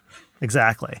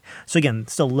exactly. So again,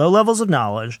 still low levels of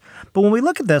knowledge. But when we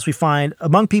look at this, we find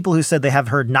among people who said they have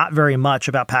heard not very much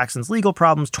about Paxton's legal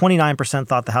problems, 29%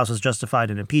 thought the House was justified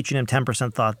in impeaching him,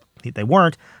 10% thought they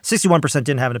weren't, 61%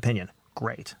 didn't have an opinion.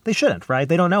 Great. They shouldn't, right?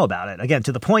 They don't know about it. Again,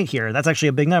 to the point here, that's actually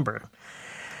a big number.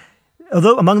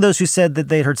 Although among those who said that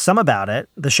they'd heard some about it,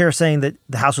 the share saying that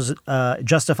the House was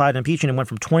justified in impeaching him went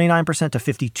from 29% to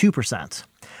 52%.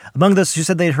 Among those who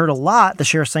said they'd heard a lot, the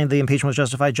share saying the impeachment was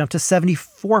justified jumped to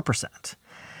 74%.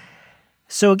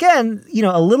 So again,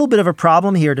 a little bit of a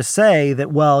problem here to say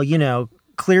that,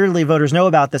 clearly voters know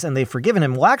about this and they've forgiven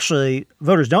him. Well, actually,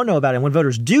 voters don't know about it. And when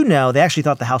voters do know, they actually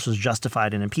thought the House was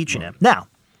justified in impeaching him. Now,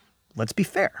 let's be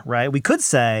fair, right? We could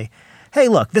say, hey,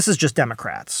 look, this is just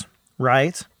Democrats,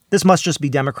 right? This must just be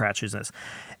Democrats using this.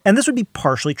 And this would be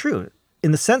partially true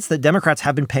in the sense that Democrats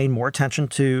have been paying more attention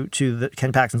to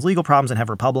Ken Paxton's legal problems and have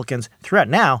Republicans throughout.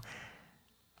 Now,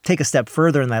 take a step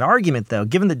further in that argument, though,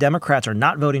 given that Democrats are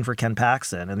not voting for Ken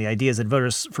Paxton and the idea is that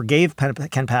voters forgave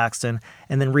Ken Paxton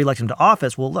and then reelected him to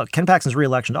office. Well, look, Ken Paxton's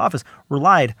reelection to office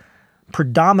relied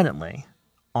predominantly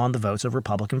on the votes of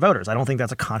Republican voters. I don't think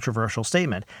that's a controversial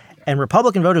statement. And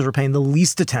Republican voters were paying the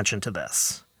least attention to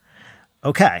this.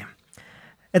 Okay.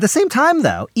 At the same time,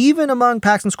 though, even among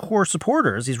Paxton's core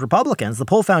supporters, these Republicans, the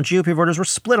poll found GOP voters were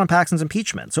split on Paxton's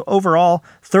impeachment. So overall,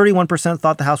 31%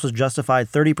 thought the House was justified,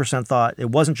 30% thought it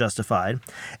wasn't justified.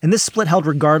 And this split held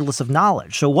regardless of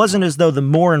knowledge. So it wasn't as though the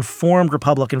more informed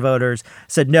Republican voters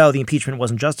said, no, the impeachment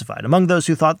wasn't justified. Among those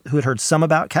who had heard some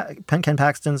about Ken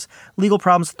Paxton's legal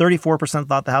problems, 34%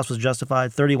 thought the House was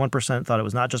justified, 31% thought it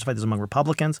was not justified. This is among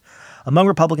Republicans. Among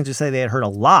Republicans who say they had heard a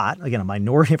lot, again, a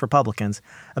minority of Republicans,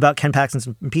 about Ken Paxton's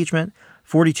impeachment,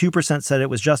 42% said it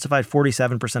was justified,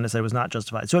 47% said it was not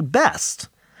justified. So at best,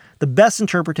 the best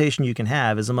interpretation you can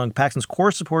have is among Paxton's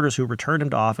core supporters who returned him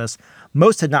to office,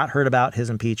 most had not heard about his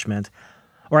impeachment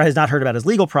or has not heard about his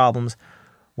legal problems.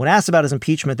 When asked about his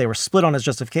impeachment, they were split on his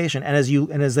justification. And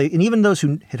even those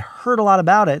who had heard a lot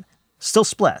about it still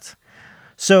split.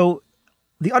 So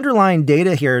the underlying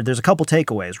data here, there's a couple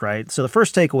takeaways, right? So the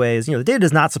first takeaway is, the data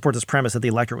does not support this premise that the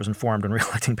electorate was informed when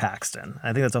reelecting Paxton.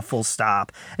 I think that's a full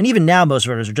stop. And even now, most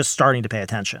voters are just starting to pay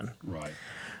attention. Right.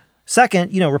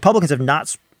 Second, Republicans have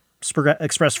not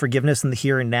expressed forgiveness in the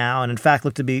here and now, and in fact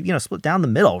look to be, split down the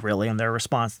middle, really, in their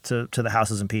response to the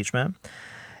House's impeachment.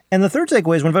 And the third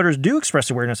takeaway is when voters do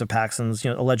express awareness of Paxton's,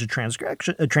 alleged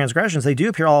transgressions, they do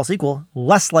appear all else equal,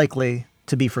 less likely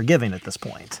to be forgiving at this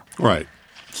point. Right.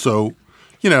 So,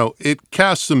 it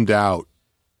casts some doubt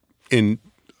in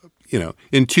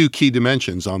two key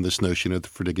dimensions on this notion of the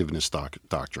forgiveness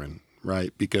doctrine,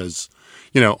 right? Because,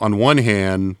 on one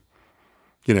hand,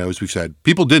 as we've said,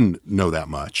 people didn't know that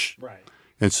much. Right.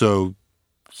 And so,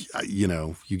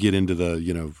 you get into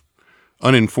the,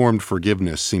 uninformed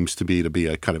forgiveness seems to be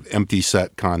a kind of empty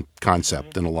set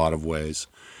concept in a lot of ways.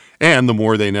 And the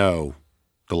more they know,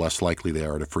 the less likely they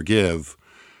are to forgive.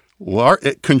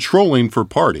 Controlling for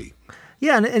party.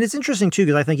 Yeah, and it's interesting, too,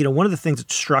 because I think, one of the things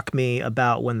that struck me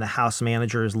about when the House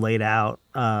managers laid out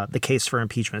the case for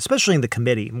impeachment, especially in the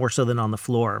committee, more so than on the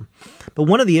floor, but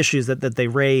one of the issues that they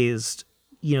raised,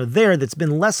 there that's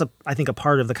been less, I think, a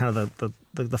part of the kind of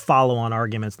the follow-on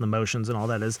arguments and the motions and all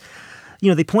that is,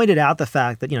 they pointed out the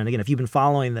fact that, and again, if you've been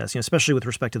following this, especially with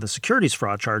respect to the securities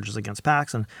fraud charges against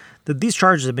Paxton, that these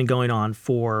charges have been going on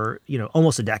for,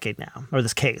 almost a decade now, or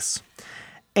this case.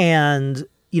 And,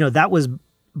 that was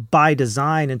by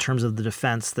design in terms of the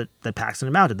defense that Paxton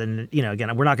had mounted. And,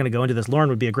 again, we're not going to go into this. Lauren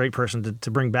would be a great person to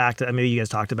bring back to, maybe you guys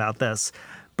talked about this,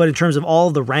 but in terms of all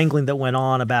of the wrangling that went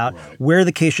on about where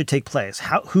the case should take place,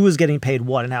 who is getting paid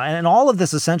what and how, and all of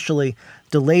this essentially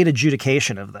delayed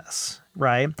adjudication of this,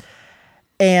 right?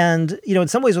 And, in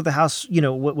some ways what the House,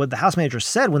 what the House managers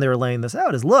said when they were laying this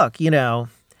out is, look, to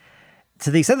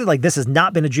the extent that this has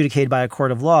not been adjudicated by a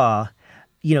court of law,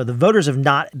 the voters have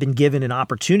not been given an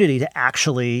opportunity to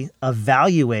actually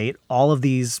evaluate all of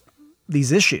these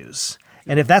issues.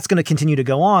 And if that's going to continue to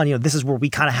go on, this is where we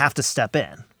kind of have to step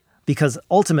in. Because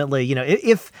ultimately,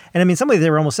 in some ways they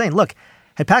were almost saying, look,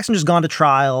 had Paxton just gone to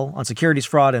trial on securities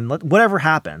fraud and whatever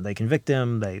happened, they convict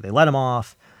him, they let him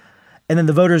off, and then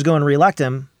the voters go and reelect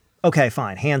him, okay,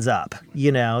 fine, hands up,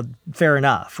 fair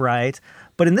enough, right?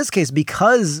 But in this case,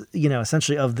 because,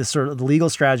 essentially of this sort of the legal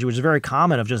strategy, which is very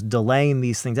common of just delaying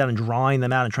these things out and drawing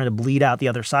them out and trying to bleed out the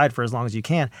other side for as long as you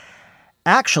can,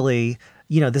 actually,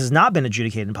 this has not been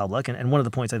adjudicated in public. And one of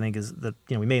the points I think is that,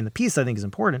 we made in the piece I think is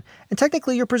important. And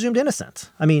technically, you're presumed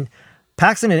innocent. I mean,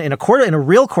 Paxton in a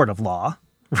real court of law,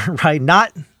 right?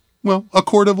 Not... Well, a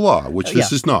court of law, which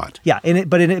this is not. Yeah,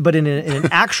 but in an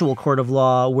actual court of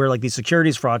law where these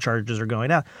securities fraud charges are going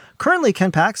out, currently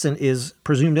Ken Paxton is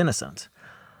presumed innocent.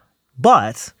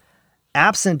 But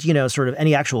absent, sort of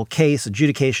any actual case,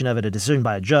 adjudication of it, a decision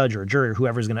by a judge or a jury or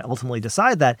whoever is going to ultimately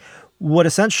decide that, what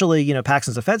essentially,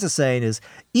 Paxton's defense is saying is,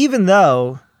 even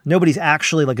though nobody's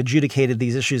actually adjudicated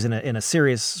these issues in a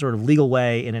serious sort of legal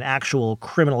way in an actual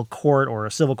criminal court or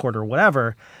a civil court or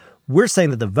whatever, we're saying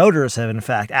that the voters have, in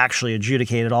fact, actually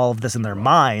adjudicated all of this in their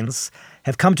minds,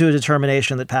 have come to a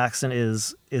determination that Paxton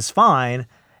is fine,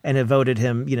 and have voted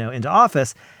him, into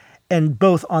office. And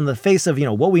both on the face of,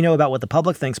 what we know about what the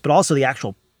public thinks, but also the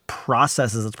actual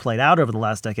processes that's played out over the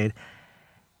last decade,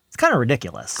 it's kind of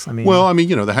ridiculous. I mean,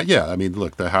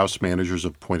 look, the House managers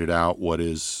have pointed out what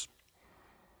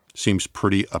seems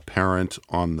pretty apparent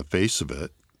on the face of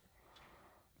it,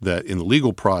 that in the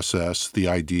legal process, the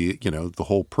idea, the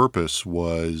whole purpose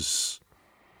was,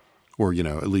 or,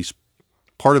 at least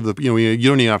part of the, you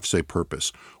don't even have to say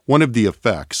purpose. One of the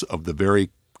effects of the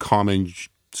very common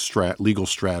legal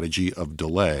strategy of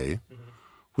delay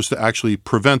was to actually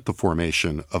prevent the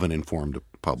formation of an informed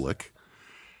public.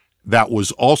 That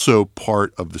was also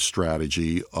part of the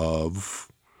strategy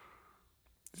of,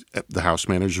 the House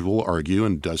managers will argue,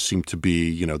 and does seem to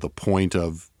be, the point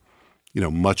of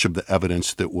much of the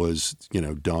evidence that was,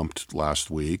 dumped last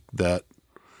week, that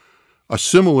a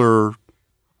similar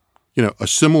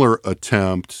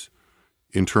attempt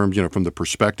in terms, from the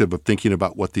perspective of thinking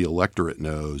about what the electorate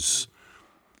knows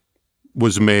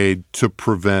was made to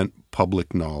prevent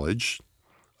public knowledge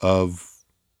of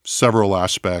several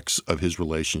aspects of his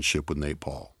relationship with Nate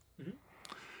Paul. Mm-hmm.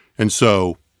 And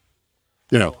so,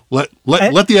 let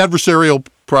the adversarial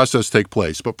process take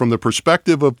place. But from the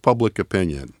perspective of public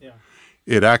opinion,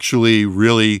 it actually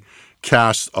really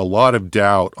casts a lot of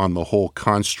doubt on the whole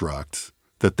construct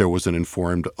that there was an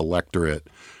informed electorate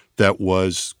that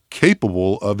was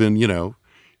capable of,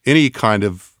 any kind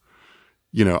of,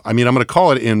 I'm going to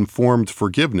call it informed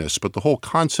forgiveness, but the whole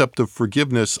concept of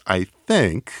forgiveness, I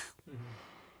think,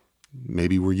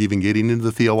 maybe we're even getting into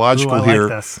the theological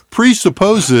here,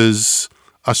 presupposes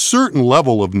a certain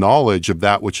level of knowledge of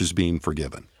that which is being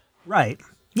forgiven. Right.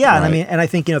 Yeah. Right. And I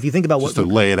think, if you think about just to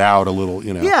lay it out a little,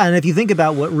 Yeah. And if you think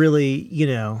about what really,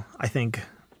 I think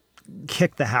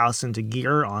kicked the House into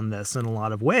gear on this in a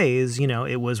lot of ways,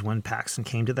 it was when Paxton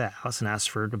came to the House and asked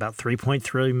for about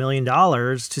 $3.3 million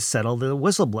to settle the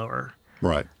whistleblower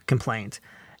complaint.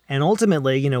 And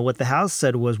ultimately, what the House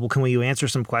said was, well, can you answer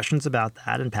some questions about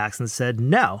that? And Paxton said,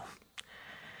 no.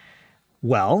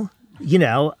 Well,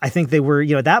 I think they were,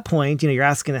 at that point, you're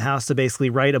asking the House to basically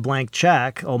write a blank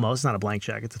check, almost, not a blank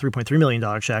check, it's a $3.3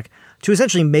 million check, to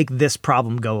essentially make this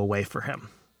problem go away for him.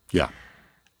 Yeah.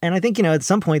 And I think, at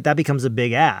some point that becomes a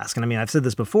big ask. And I've said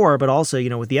this before, but also,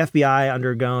 with the FBI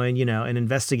undergoing, an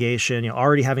investigation,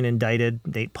 already having indicted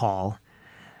Nate Paul,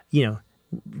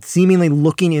 seemingly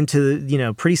looking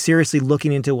into, pretty seriously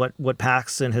looking into what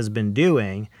Paxton has been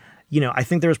doing, I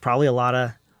think there was probably a lot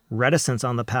of reticence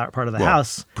on the part of the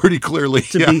House, pretty clearly,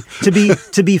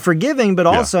 to be forgiving, but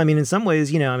also, in some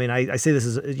ways, I say this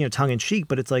is tongue in cheek,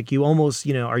 but it's like you almost,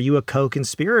 are you a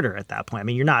co-conspirator at that point?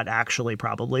 you're not actually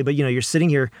probably, but you're sitting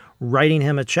here writing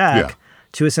him a check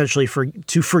to essentially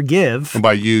to forgive. And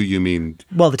by you mean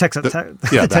the Texans,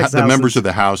 the members of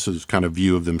the House's kind of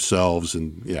view of themselves,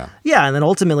 and and then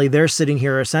ultimately they're sitting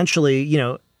here essentially,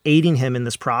 aiding him in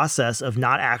this process of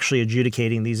not actually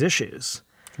adjudicating these issues,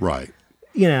 right?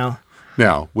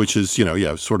 Now, which is,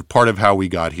 sort of part of how we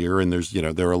got here. And there's,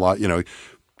 there are a lot,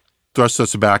 thrusts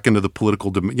us back into the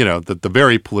political, the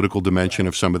very political dimension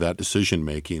of some of that decision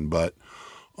making. But,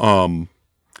 and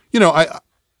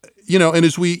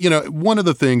as we, one of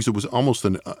the things that was almost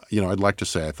I'd like to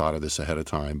say I thought of this ahead of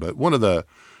time, but one of the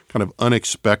kind of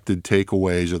unexpected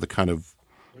takeaways, or the kind of,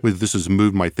 this has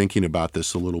moved my thinking about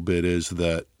this a little bit, is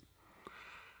that,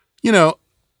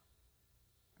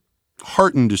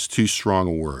 heartened is too strong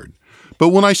a word. But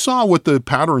when I saw what the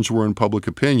patterns were in public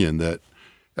opinion, that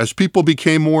as people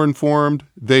became more informed,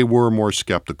 they were more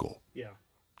skeptical.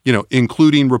 Yeah.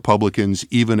 Including Republicans,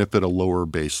 even if at a lower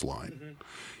baseline.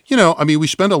 Mm-hmm. We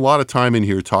spend a lot of time in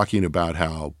here talking about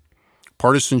how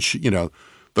partisanship,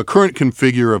 the current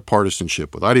configure of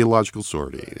partisanship with ideological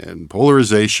sorting and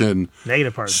polarization,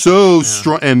 negative partisanship,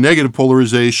 strong, and negative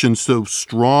polarization so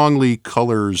strongly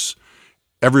colors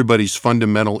everybody's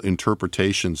fundamental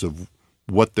interpretations of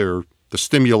what the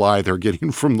stimuli they're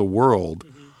getting from the world.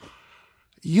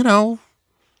 Mm-hmm.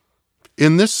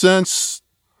 In this sense,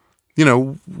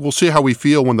 we'll see how we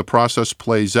feel when the process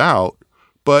plays out.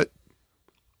 But,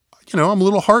 I'm a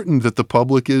little heartened that the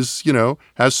public is,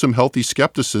 has some healthy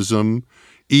skepticism,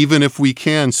 even if we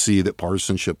can see that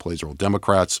partisanship plays a role.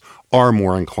 Democrats are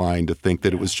more inclined to think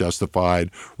that it was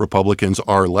justified. Republicans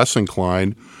are less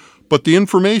inclined. But the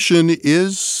information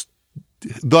is,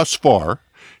 thus far,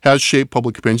 has shaped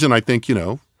public opinion. I think,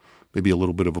 maybe a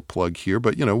little bit of a plug here,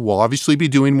 but, we'll obviously be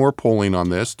doing more polling on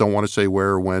this. Don't want to say where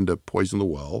or when to poison the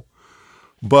well.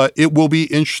 But it will be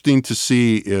interesting to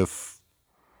see if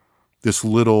this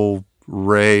little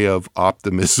ray of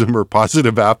optimism or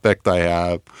positive affect I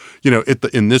have,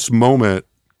 in this moment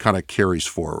kind of carries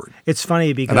forward. It's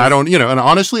funny because... And I don't, and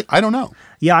honestly, I don't know.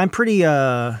 Yeah, I'm pretty...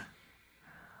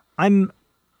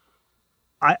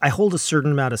 I hold a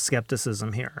certain amount of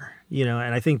skepticism here,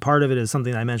 and I think part of it is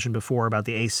something I mentioned before about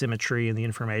the asymmetry in the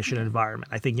information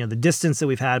environment. I think, the distance that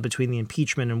we've had between the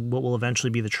impeachment and what will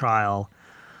eventually be the trial,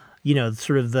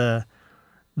 sort of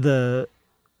the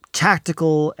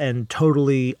tactical and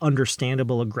totally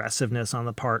understandable aggressiveness on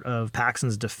the part of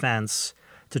Paxton's defense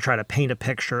to try to paint a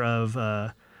picture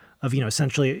of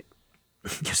essentially,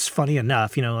 just funny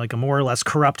enough, like a more or less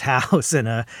corrupt House and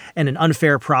an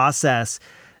unfair process.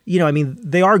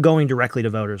 They are going directly to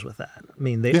voters with that.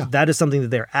 That is something that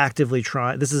they're actively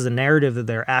trying. This is a narrative that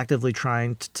they're actively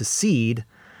trying to seed.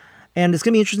 And it's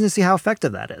going to be interesting to see how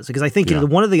effective that is, because I think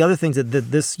one of the other things that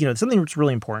this, something that's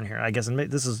really important here, I guess, and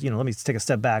this is, let me take a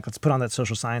step back. Let's put on that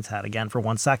social science hat again for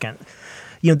 1 second.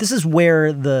 This is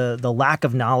where the lack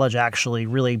of knowledge actually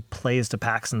really plays to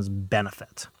Paxton's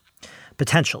benefit,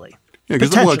 potentially. Yeah,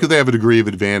 because they have a degree of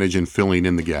advantage in filling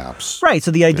in the gaps. Right.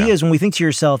 So the idea is when we think to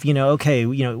yourself, okay,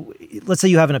 let's say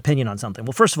you have an opinion on something.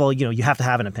 Well, first of all, you have to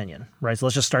have an opinion, right? So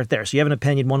let's just start there. So you have an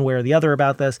opinion one way or the other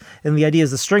about this. And the idea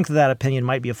is the strength of that opinion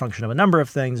might be a function of a number of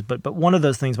things, but one of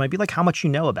those things might be like how much you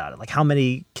know about it, like how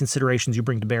many considerations you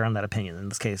bring to bear on that opinion. In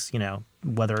this case,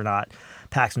 whether or not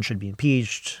Paxton should be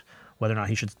impeached, whether or not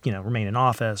he should, remain in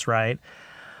office, right?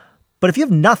 But if you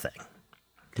have nothing,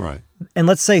 right. And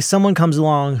let's say someone comes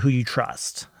along who you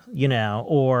trust,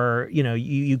 or,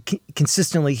 you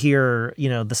consistently hear,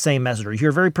 the same message, or you hear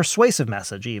a very persuasive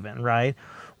message even, right?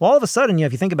 Well, all of a sudden,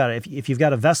 if you think about it, if you've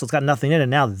got a vessel, it's got nothing in it,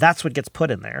 now that's what gets put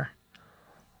in there.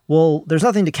 Well, there's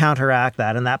nothing to counteract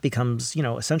that, and that becomes,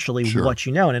 essentially what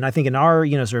you know. And I think in our,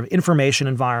 sort of information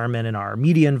environment, in our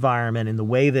media environment, in the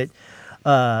way that,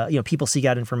 people seek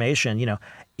out information,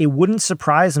 it wouldn't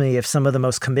surprise me if some of the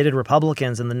most committed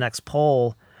Republicans in the next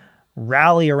poll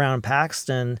rally around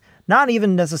Paxton, not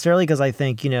even necessarily because I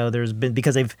think,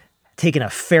 because they've taken a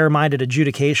fair-minded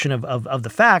adjudication of the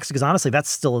facts, because honestly, that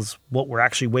still is what we're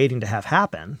actually waiting to have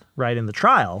happen, right, in the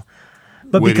trial.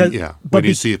 But waiting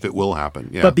to see if it will happen.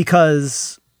 Yeah. But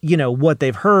because, what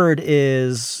they've heard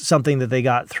is something that they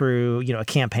got through, a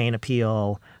campaign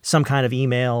appeal, some kind of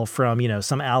email from,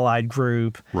 some allied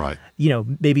group. Right.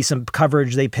 Maybe some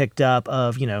coverage they picked up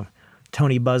of,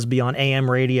 Tony Busby on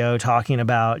AM radio talking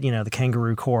about, the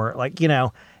kangaroo court,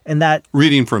 and that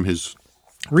reading from his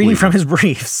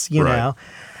briefs, know.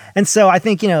 And so I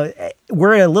think,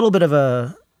 we're at a little bit of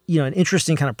a, an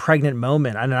interesting kind of pregnant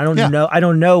moment. I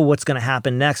don't know what's going to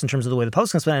happen next in terms of the way the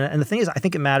post comes. And the thing is, I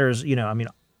think it matters,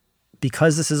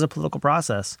 because this is a political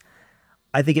process,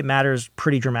 I think it matters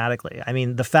pretty dramatically. I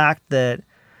mean, the fact that,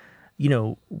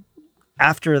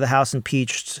 after the House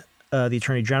impeached the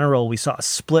Attorney General, we saw a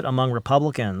split among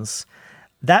Republicans.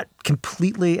 That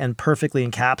completely and perfectly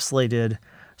encapsulated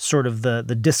sort of the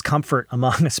discomfort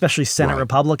among especially Senate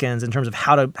Republicans in terms of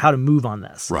how to move on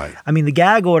this. Right. I mean, the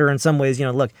gag order in some ways,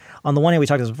 look, on the one hand, we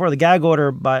talked about this before, the gag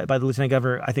order by the Lieutenant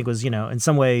Governor, I think was, in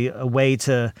some way a way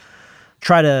to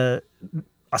try to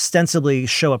ostensibly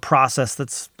show a process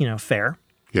that's, fair.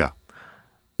 Yeah.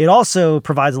 It also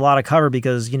provides a lot of cover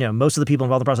because, most of the people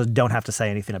involved in the process don't have to say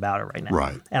anything about it right now.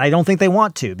 Right. And I don't think they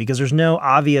want to because there's no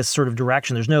obvious sort of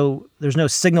direction. There's no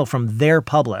signal from their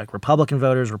public, Republican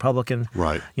voters,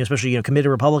 right. Especially,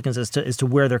 committed Republicans as to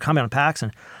where they're coming on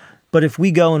Paxton. But if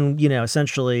we go and,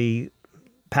 essentially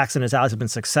Paxton and his allies have been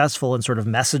successful in sort of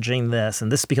messaging this,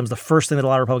 and this becomes the first thing that a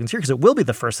lot of Republicans hear, because it will be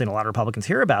the first thing a lot of Republicans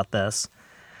hear about this,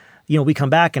 we come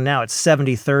back and now it's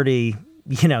 70-30,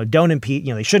 don't impeach,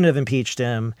 they shouldn't have impeached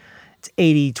him. It's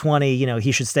 80-20,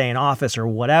 he should stay in office or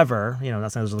whatever.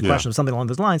 That's not the question, but something along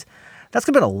those lines. That's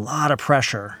going to put a lot of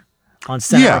pressure on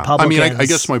Senate Republicans. I mean, I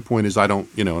guess my point is I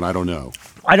don't know. I don't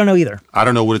know either. I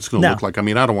don't know what it's going to look like. I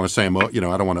mean, I don't want to say I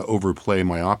don't want to overplay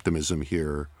my optimism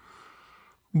here.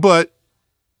 But,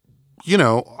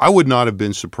 I would not have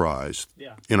been surprised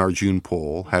in our June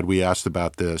poll had we asked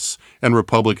about this and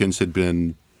Republicans had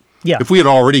been if we had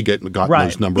already gotten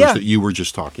those numbers that you were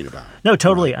just talking about. No,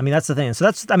 totally. Right. I mean, that's the thing. So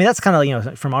that's kind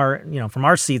of, from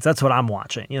our seats, that's what I'm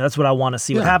watching. That's what I want to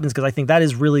see what happens, because I think that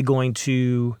is really going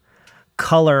to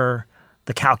color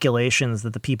the calculations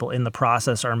that the people in the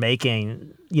process are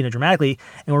making, dramatically.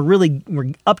 And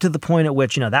we're up to the point at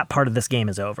which, that part of this game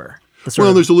is over.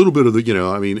 There's a little bit of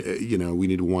the, we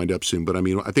need to wind up soon. But I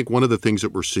mean, I think one of the things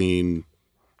that we're seeing,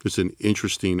 it's an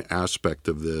interesting aspect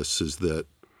of this, is that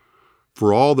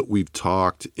for all that we've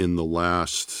talked in the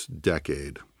last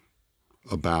decade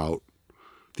about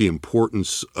the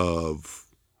importance of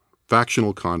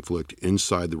factional conflict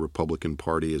inside the Republican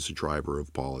Party as a driver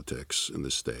of politics in the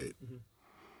state,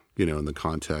 in the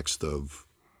context of,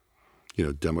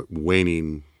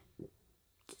 waning,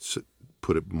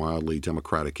 put it mildly,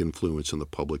 Democratic influence in the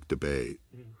public debate.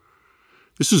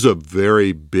 This is a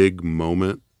very big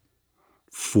moment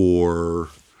for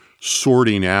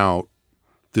sorting out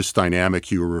this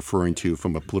dynamic you were referring to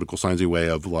from a political sciencey way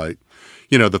of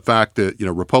the fact that,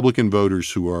 Republican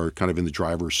voters who are kind of in the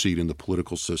driver's seat in the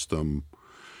political system,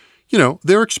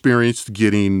 they're experienced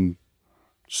getting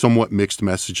somewhat mixed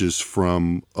messages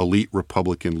from elite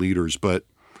Republican leaders. But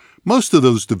most of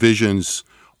those divisions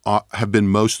have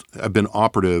been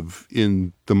operative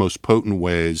in the most potent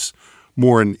ways,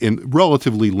 more in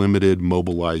relatively limited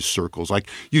mobilized circles. Like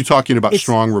you talking about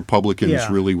strong Republicans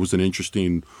really was an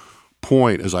interesting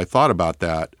point as I thought about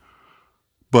that.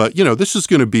 But, you know, this is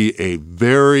going to be a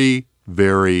very,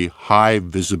 very high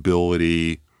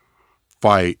visibility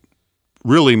fight,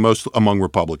 really most among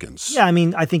Republicans. Yeah, I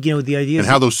mean, I think, you know, the idea is...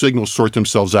 And how those signals sort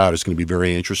themselves out is going to be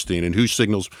very interesting, and whose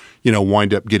signals, you know,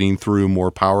 wind up getting through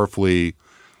more powerfully,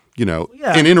 you know,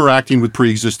 and interacting with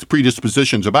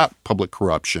predispositions about public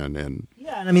corruption. And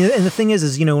yeah, and I mean, and the thing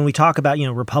is, you know, when we talk about, you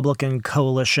know, Republican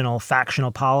coalitional,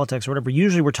 factional politics or whatever,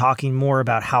 usually we're talking more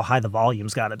about how high the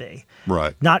volume's got to be.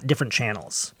 Right. Not different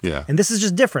channels. Yeah. And this is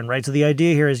just different, right? So the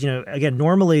idea here is, you know, again,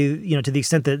 normally, you know, to the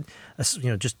extent that, you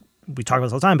know, just we talk about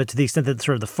this all the time, but to the extent that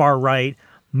sort of the far right,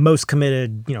 most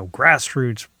committed, you know,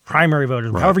 grassroots, primary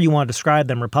voters, however you want to describe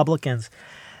them, Republicans,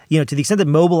 you know, to the extent that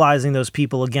mobilizing those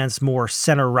people against more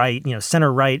center-right, you know,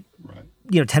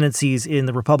 tendencies in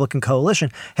the Republican coalition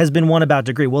has been one about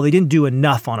degree. Well, they didn't do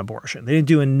enough on abortion. They didn't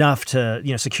do enough to,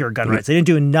 you know, secure gun rights. They didn't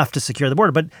do enough to secure the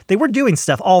border, but they were doing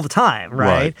stuff all the time,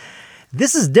 right?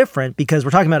 This is different because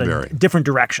we're talking about different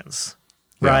directions,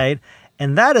 right?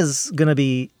 And that is going to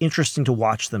be interesting to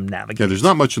watch them navigate. Yeah, there's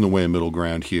not much in the way of middle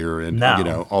ground here. And, you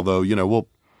know, although, you know,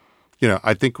 you know,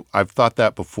 I think I've thought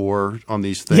that before on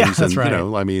these things. Yeah, that's right. You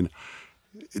know, I mean,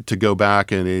 to go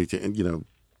back and, you know,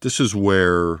 this is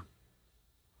where,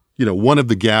 you know, one of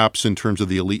the gaps in terms of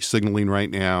the elite signaling right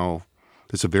now,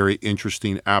 that's a very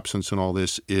interesting absence in all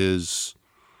this, is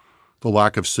the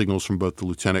lack of signals from both the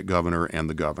lieutenant governor and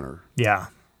the governor. Yeah.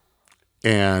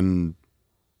 And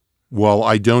while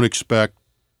I don't expect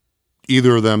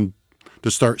either of them to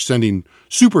start sending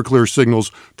super clear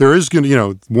signals, there is going to, you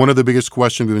know, one of the biggest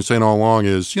questions we've been saying all along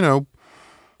is, you know,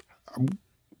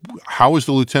 how is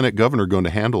the lieutenant governor going to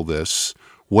handle this?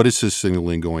 What is his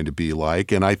signaling going to be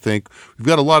like? And I think we've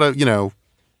got a lot of, you know,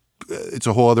 it's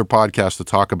a whole other podcast to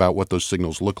talk about what those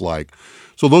signals look like.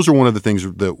 So those are one of the things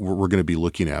that we're going to be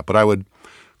looking at. But I would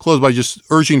close by just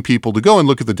urging people to go and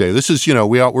look at the data. This is, you know,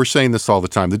 we're saying this all the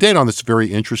time. The data on this is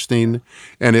very interesting,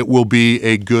 and it will be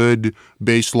a good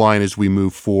baseline as we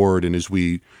move forward and as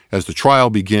the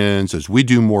trial begins, as we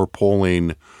do more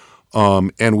polling,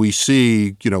 and we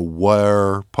see, you know,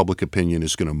 where public opinion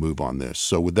is going to move on this.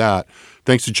 So with that,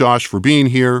 thanks to Josh for being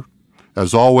here.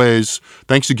 As always,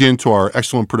 thanks again to our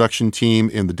excellent production team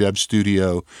in the Dev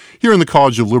Studio here in the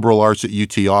College of Liberal Arts at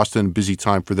UT Austin. Busy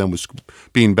time for them with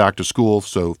being back to school,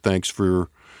 so thanks for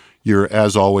your,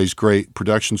 as always, great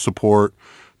production support.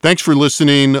 Thanks for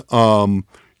listening.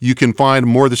 You can find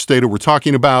more of the data we're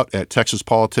talking about at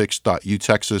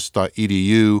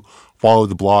texaspolitics.utexas.edu. Follow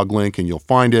the blog link and you'll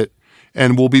find it.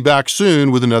 And we'll be back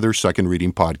soon with another Second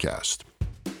Reading podcast.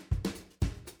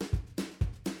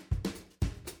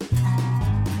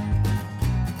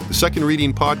 The Second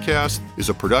Reading Podcast is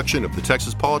a production of the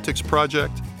Texas Politics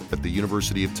Project at the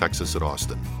University of Texas at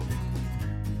Austin.